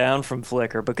pictures down from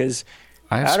Flickr because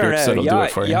I have scripts that'll do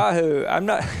it for you. Yahoo. I'm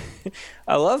not.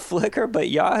 I love Flickr, but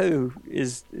Yahoo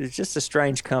is just a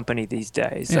strange company these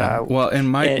days. Yeah. And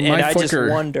my I Flickr, just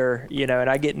wonder, and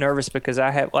I get nervous because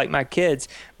I have like my kids.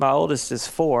 My oldest is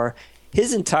 4.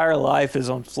 His entire life is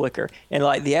on Flickr, and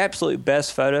like the absolute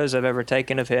best photos I've ever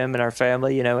taken of him and our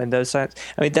family, and those times.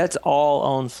 I mean, that's all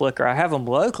on Flickr. I have them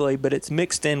locally, but it's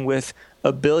mixed in with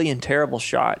a billion terrible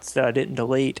shots that I didn't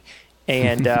delete.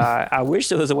 And I wish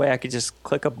there was a way I could just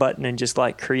click a button and just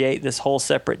like create this whole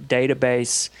separate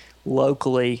database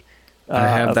locally. I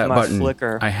have that button.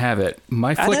 Flickr. I have it.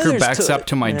 My Flickr backs up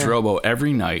to my Drobo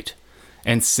every night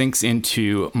and syncs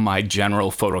into my general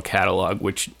photo catalog,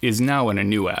 which is now in a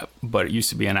new app, but it used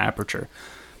to be an Aperture.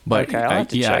 But okay, I'll have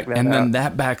to check that and out. then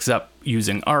that backs up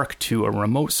using Arc to a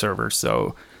remote server.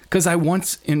 So, because I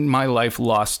once in my life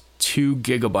lost 2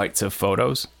 gigabytes of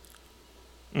photos,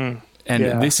 and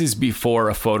this is before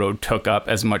a photo took up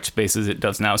as much space as it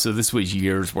does now. So this was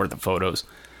years worth of photos.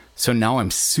 So now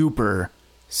I'm super,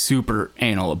 super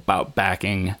anal about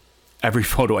backing every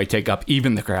photo I take up,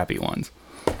 even the crappy ones.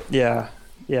 Yeah.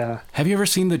 Have you ever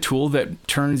seen the tool that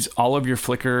turns all of your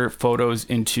Flickr photos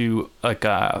into like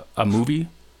a movie?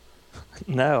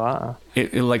 No.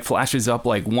 It like flashes up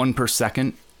like 1 per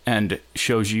second and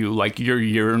shows you like your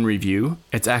year in review.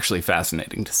 It's actually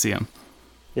fascinating to see them.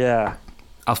 Yeah.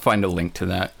 I'll find a link to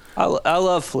that. I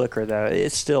love Flickr though.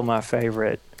 It's still my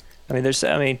favorite. I mean,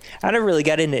 I never really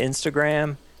got into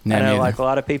Instagram. No, I know neither. like a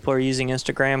lot of people are using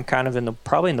Instagram kind of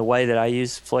probably in the way that I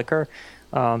use Flickr.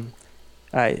 I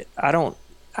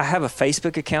have a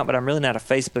Facebook account, but I'm really not a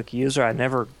Facebook user. I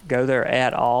never go there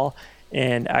at all.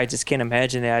 And I just can't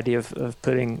imagine the idea of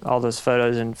putting all those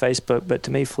photos in Facebook. But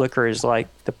to me, Flickr is like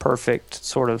the perfect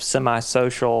sort of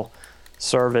semi-social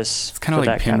service. It's kind of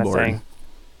like that kind of Pinboard. thing.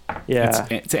 Yeah.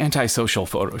 It's anti-social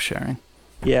photo sharing.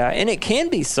 Yeah, and it can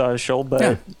be social,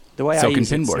 but the way I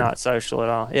use it's Pinboard. not social at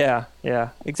all. Yeah,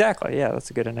 exactly. Yeah, that's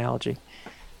a good analogy.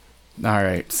 All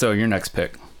right, so your next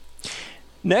pick.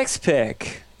 Next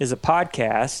pick is a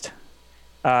podcast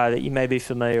that you may be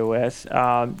familiar with.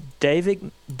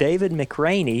 David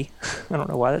McRaney, I don't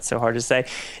know why that's so hard to say,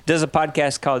 does a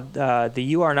podcast called the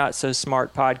You Are Not So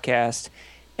Smart podcast.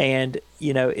 And,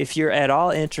 if you're at all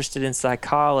interested in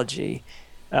psychology,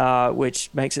 which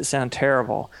makes it sound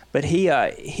terrible, but he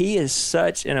is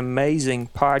such an amazing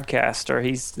podcaster.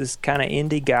 He's this kind of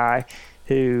indie guy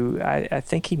who I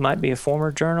think he might be a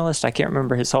former journalist. I can't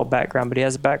remember his whole background, but he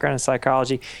has a background in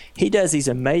psychology. He does these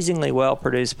amazingly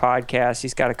well-produced podcasts.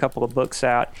 He's got a couple of books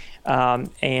out,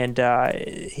 and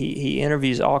he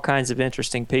interviews all kinds of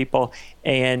interesting people.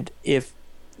 And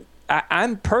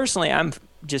I'm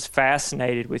just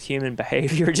fascinated with human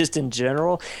behavior just in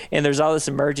general, and there's all this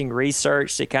emerging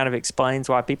research that kind of explains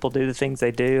why people do the things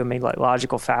they do. I mean, like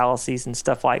logical fallacies and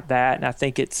stuff like that. And I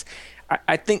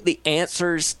think the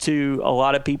answers to a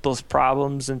lot of people's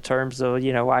problems in terms of,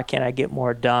 why can't I get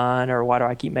more done, or why do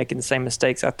I keep making the same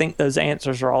mistakes? I think those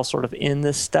answers are all sort of in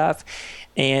this stuff.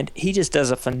 And he just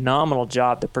does a phenomenal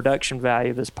job. The production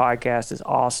value of this podcast is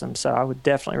awesome. So I would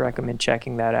definitely recommend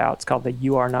checking that out. It's called the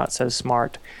You Are Not So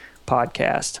Smart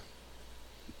podcast.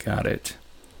 Got it.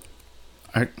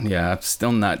 I'm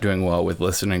still not doing well with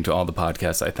listening to all the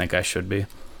podcasts I think I should be.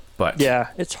 But yeah,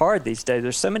 it's hard these days.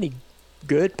 There's so many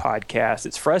good podcasts.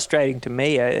 It's frustrating to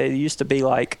me. It used to be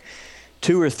like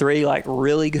 2 or 3 like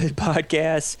really good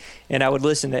podcasts, and I would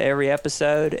listen to every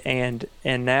episode. And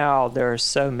now there are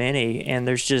so many, and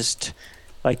there's just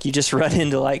like you just run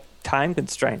into like time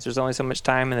constraints. There's only so much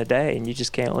time in the day, and you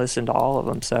just can't listen to all of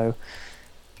them. So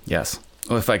yes,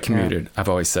 well, if I commuted, I've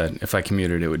always said if I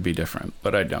commuted, it would be different,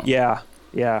 but I don't. Yeah,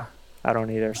 I don't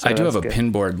either. So I do have a good.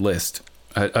 pinboard list,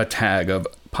 a tag of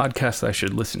podcasts I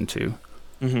should listen to.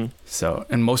 Mm-hmm. So,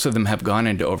 and most of them have gone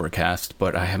into Overcast,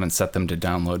 but I haven't set them to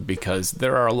download because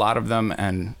there are a lot of them,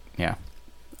 and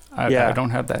I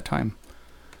don't have that time.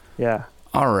 Yeah.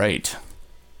 All right.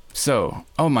 So,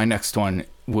 my next one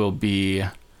will be,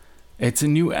 it's a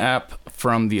new app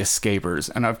from the Escapers,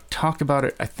 and I've talked about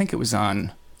it, I think it was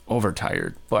on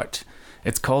Overtired, but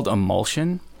it's called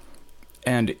Emulsion,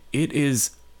 and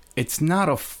it's not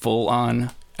a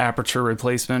full-on Aperture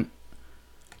replacement,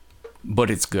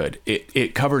 but it's good.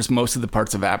 It covers most of the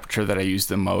parts of Aperture that I use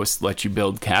the most, lets you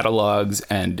build catalogs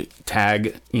and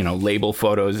tag, label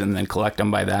photos and then collect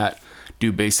them by that,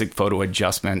 do basic photo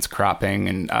adjustments, cropping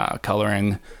and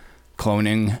coloring,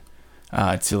 cloning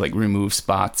to like remove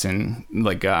spots and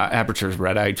like Aperture's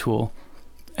Red Eye tool.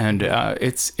 And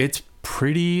it's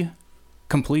pretty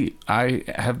complete. I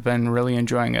have been really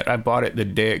enjoying it. I bought it the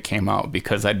day it came out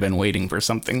because I'd been waiting for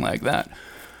something like that.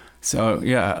 So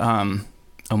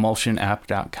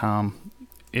emulsionapp.com.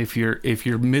 If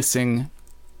you're missing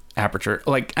Aperture,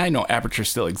 like I know Aperture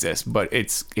still exists, but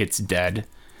it's dead.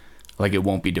 Like it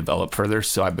won't be developed further.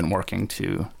 So I've been working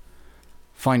to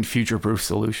find future-proof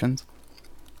solutions,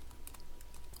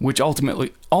 which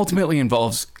ultimately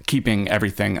involves keeping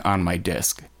everything on my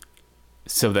disk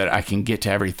so that I can get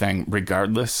to everything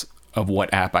regardless of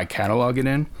what app I catalog it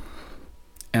in,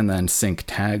 and then sync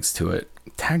tags to it.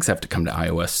 Tags have to come to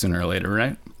iOS sooner or later,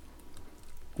 right?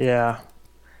 Yeah.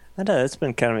 I know, it's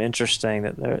been kind of interesting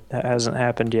that hasn't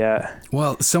happened yet.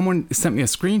 Well, someone sent me a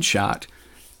screenshot.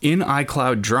 In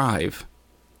iCloud Drive,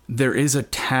 there is a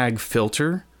tag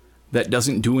filter that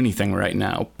doesn't do anything right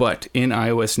now, but in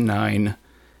iOS 9,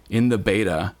 in the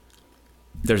beta,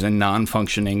 there's a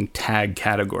non-functioning tag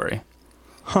category.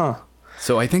 Huh.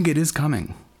 So I think it is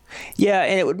coming. Yeah,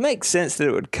 and it would make sense that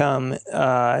it would come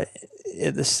at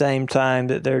the same time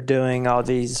that they're doing all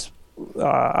these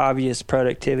obvious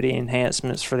productivity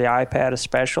enhancements for the iPad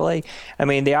especially. I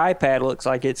mean, the iPad looks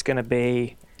like it's going to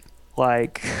be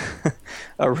like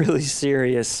a really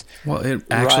serious... Well, it's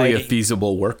actually writing. a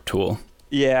feasible work tool.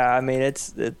 Yeah, I mean,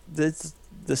 it's the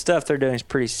stuff they're doing is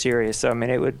pretty serious. So, I mean,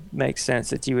 it would make sense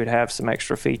that you would have some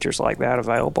extra features like that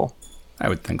available. I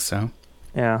would think so.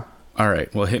 Yeah. All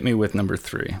right, well, hit me with number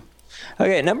 3.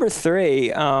 Okay, number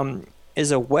 3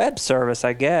 is a web service,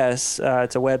 I guess.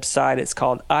 It's a website. It's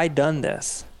called I Done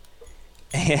This.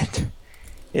 And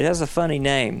it has a funny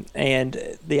name.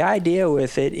 And the idea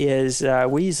with it is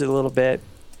we use it a little bit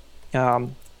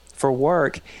for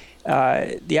work.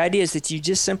 The idea is that you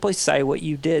just simply say what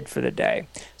you did for the day.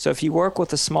 So if you work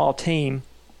with a small team,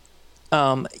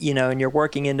 and you're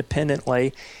working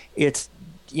independently, it's,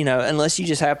 unless you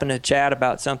just happen to chat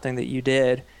about something that you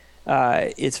did,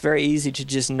 it's very easy to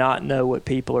just not know what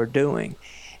people are doing.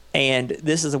 And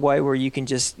this is a way where you can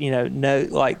just, note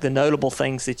like the notable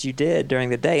things that you did during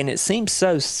the day. And it seems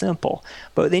so simple,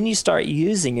 but then you start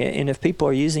using it. And if people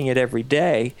are using it every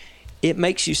day, it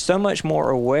makes you so much more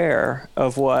aware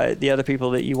of what the other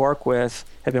people that you work with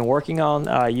have been working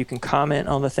on. You can comment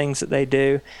on the things that they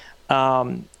do.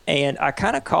 And I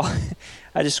kind of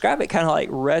I describe it kind of like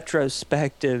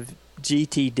retrospective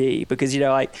GTD, because,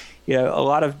 a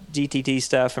lot of GTD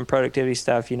stuff and productivity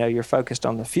stuff, you're focused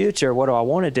on the future. What do I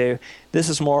want to do? This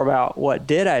is more about what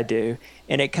did I do?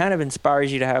 And it kind of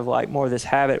inspires you to have like more of this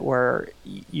habit where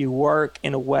you work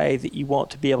in a way that you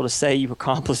want to be able to say you've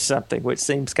accomplished something, which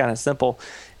seems kind of simple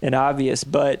and obvious,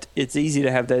 but it's easy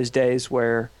to have those days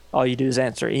where all you do is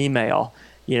answer email,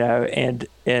 and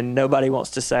nobody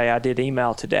wants to say I did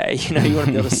email today. You want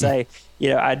to be able to say,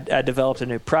 I developed a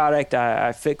new product,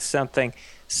 I fixed something.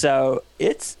 So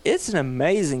it's an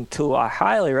amazing tool. I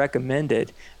highly recommend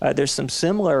it. There's some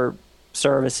similar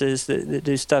services that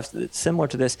do stuff that's similar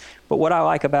to this. But what I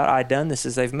like about I Done This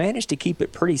is they've managed to keep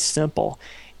it pretty simple.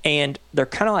 And they're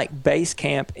kind of like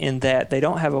Basecamp in that they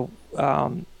don't have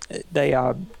they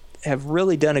have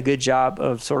really done a good job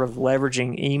of sort of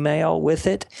leveraging email with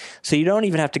it. So you don't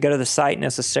even have to go to the site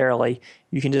necessarily.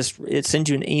 You can it sends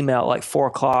you an email at like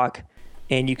 4:00.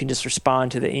 And you can just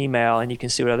respond to the email, and you can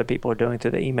see what other people are doing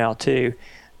through the email too.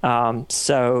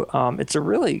 So it's a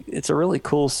really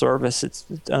cool service. It's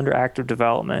under active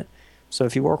development. So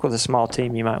if you work with a small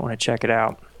team, you might want to check it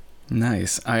out.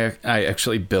 Nice. I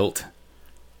actually built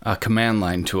a command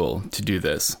line tool to do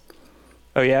this.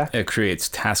 Oh, yeah? It creates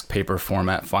task paper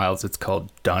format files. It's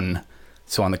called done.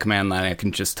 So on the command line, I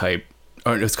can just type,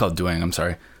 or it's called doing, I'm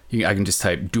sorry. I can just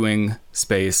type doing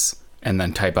space and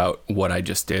then type out what I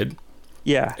just did.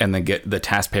 Yeah. And then get the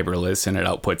task paper list, and it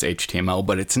outputs HTML,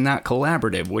 but it's not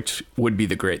collaborative, which would be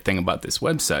the great thing about this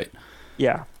website.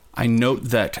 Yeah. I note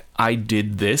that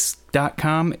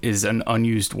ididthis.com is an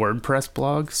unused WordPress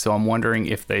blog, so I'm wondering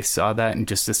if they saw that and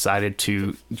just decided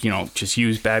to, just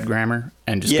use bad grammar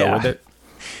and just go with it.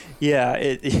 Yeah,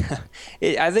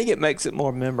 I think it makes it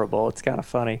more memorable. It's kind of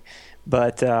funny,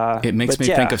 but it makes me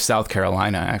think of South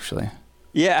Carolina, actually.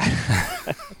 Yeah.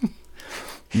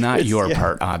 Not your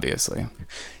part, obviously.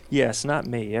 Yes, not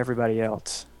me. Everybody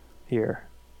else here.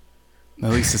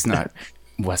 At least it's not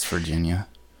West Virginia.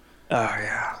 Oh,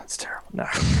 yeah. It's terrible. No.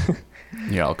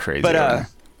 You're all crazy. But,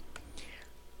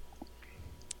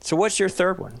 so what's your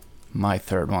third one? My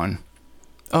third one.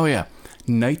 Oh, yeah.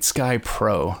 Night Sky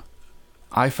Pro.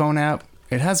 iPhone app.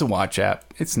 It has a watch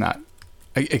app. It's not.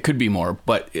 It could be more,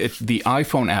 but the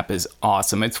iPhone app is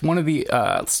awesome. It's one of the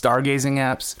stargazing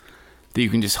apps that you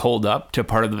can just hold up to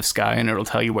part of the sky and it'll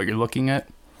tell you what you're looking at.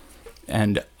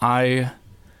 And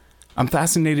I'm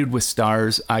fascinated with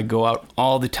stars. I go out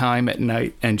all the time at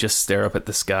night and just stare up at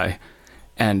the sky.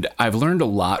 And I've learned a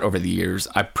lot over the years.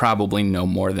 I probably know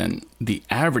more than the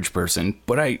average person,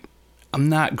 but I'm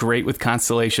not great with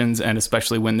constellations, and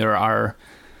especially when there are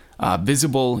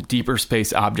visible deeper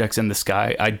space objects in the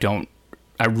sky,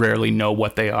 I rarely know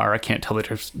what they are. I can't tell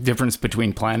the difference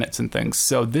between planets and things.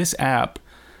 So this app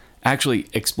actually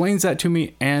explains that to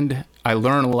me, and I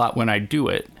learn a lot when I do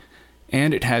it.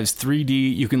 And it has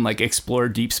 3D. You can explore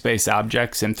deep space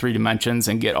objects in 3 dimensions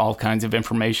and get all kinds of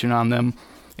information on them.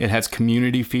 It has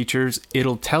community features.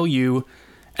 It'll tell you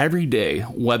every day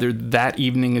whether that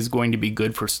evening is going to be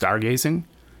good for stargazing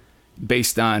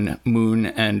based on moon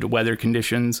and weather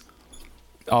conditions,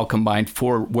 all combined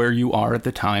for where you are at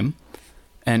the time.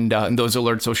 And those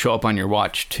alerts will show up on your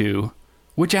watch too,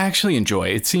 which I actually enjoy.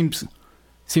 It seems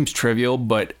trivial,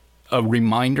 but a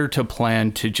reminder to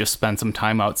plan to just spend some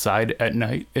time outside at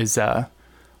night is, I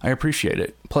appreciate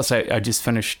it. Plus, we just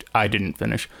finished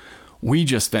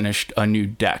a new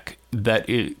deck that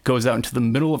it goes out into the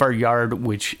middle of our yard,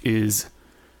 which is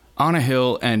on a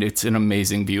hill, and it's an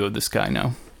amazing view of the sky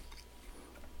now.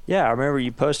 Yeah, I remember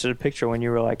you posted a picture when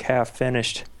you were half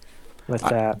finished with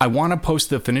that. I want to post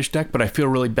the finished deck, but I feel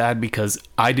really bad because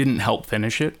I didn't help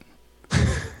finish it.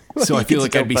 So I feel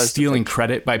like I'd be stealing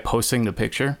credit by posting the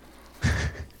picture.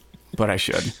 But I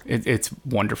should. It's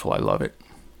wonderful. I love it.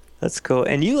 That's cool.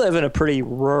 And you live in a pretty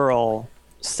rural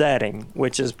setting,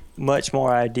 which is much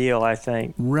more ideal, I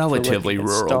think. Relatively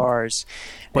rural. Stars.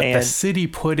 But the city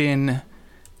put in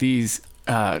these,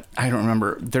 I don't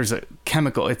remember, there's a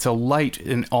chemical. It's a light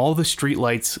in all the street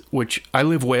lights, which I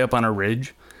live way up on a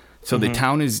ridge. So the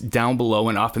town is down below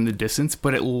and off in the distance,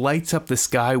 but it lights up the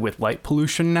sky with light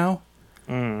pollution now.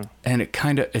 And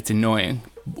it's annoying.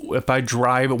 If I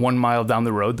drive 1 mile down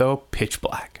the road, though, pitch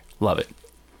black. Love it.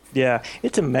 Yeah,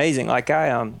 it's amazing.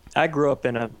 I grew up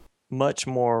in a much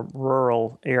more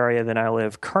rural area than I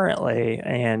live currently,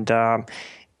 and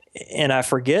I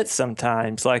forget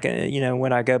sometimes.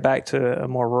 When I go back to a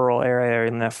more rural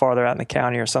area and farther out in the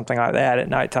county or something like that, at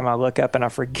nighttime I look up and I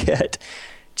forget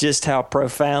just how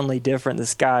profoundly different the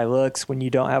sky looks when you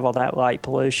don't have all that light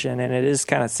pollution, and it is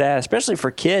kind of sad, especially for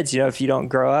kids. If you don't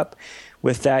grow up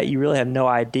with that, you really have no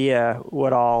idea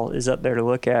what all is up there to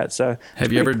look at. So,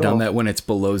 have you ever done that when it's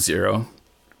below zero?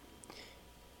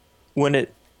 When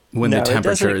the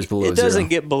temperature is below zero. It doesn't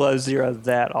get below zero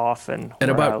that often. At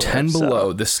about 10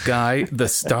 below, the sky, the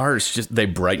stars they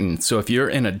brighten. So if you're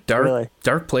in a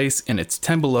dark place and it's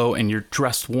 10 below and you're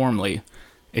dressed warmly,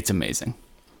 it's amazing.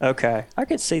 Okay, I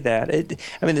could see that.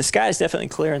 The sky is definitely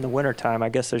clear in the wintertime. I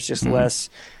guess there's just less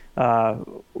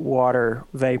water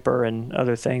vapor and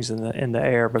other things in the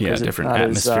air because different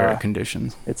atmospheric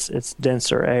conditions. It's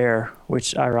denser air,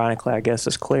 which ironically I guess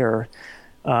is clearer.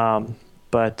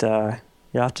 But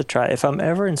you'll have to try. If I'm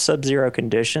ever in sub-zero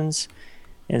conditions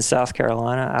in South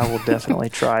Carolina, I will definitely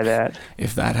try that.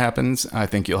 If that happens, I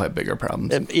think you'll have bigger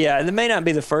problems. It may not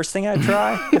be the first thing I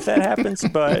try if that happens,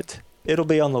 but it'll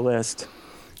be on the list.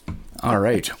 All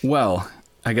right. Well,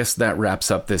 I guess that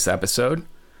wraps up this episode.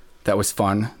 That was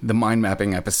fun. The mind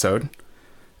mapping episode.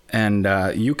 And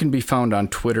you can be found on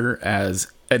Twitter as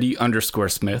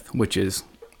Eddie_Smith, which is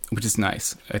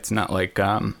nice. It's not like,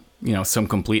 some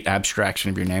complete abstraction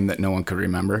of your name that no one could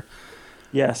remember.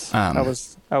 Yes. I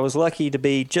was lucky to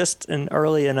be just an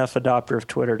early enough adopter of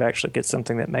Twitter to actually get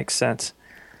something that makes sense.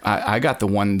 I got the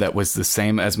one that was the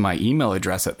same as my email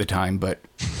address at the time, but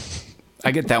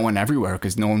I get that one everywhere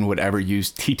because no one would ever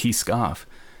use TT Scoff.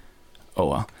 Oh,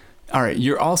 well. All right.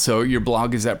 Your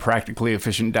blog is at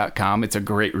practicallyefficient.com. It's a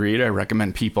great read. I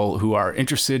recommend people who are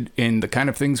interested in the kind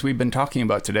of things we've been talking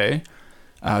about today,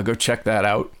 go check that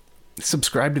out.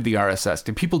 Subscribe to the RSS.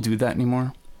 Do people do that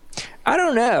anymore? I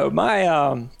don't know.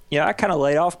 I kind of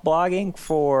laid off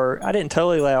blogging I didn't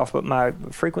totally lay off, but my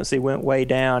frequency went way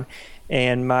down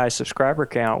and my subscriber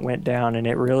count went down, and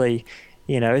it really,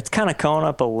 it's kind of gone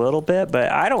up a little bit,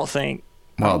 but I don't think.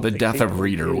 Well, the death of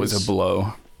Reader was a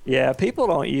blow. Yeah, people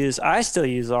don't I still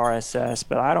use RSS,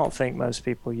 but I don't think most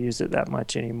people use it that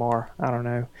much anymore. I don't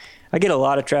know. I get a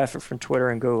lot of traffic from Twitter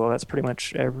and Google. That's pretty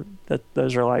much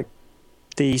those are like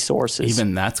the sources.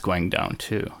 Even that's going down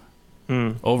too.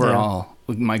 Overall,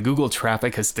 my Google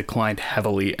traffic has declined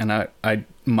heavily, and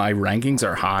my rankings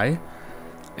are high.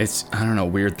 It's, I don't know,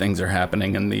 weird things are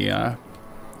happening in the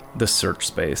search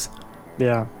space.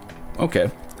 Yeah. Okay.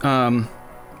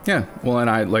 Yeah. Well,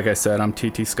 and like I said, I'm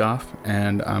TT Scoff,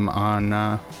 and I'm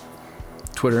on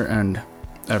Twitter and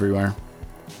everywhere.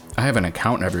 I have an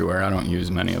account everywhere. I don't use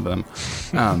many of them.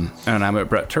 And I'm at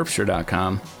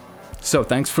BrettTerpstra.com. So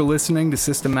thanks for listening to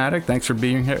Systematic. Thanks for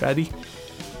being here, Eddie.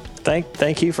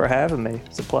 Thank you for having me.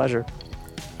 It's a pleasure.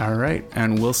 All right.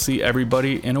 And we'll see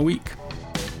everybody in a week.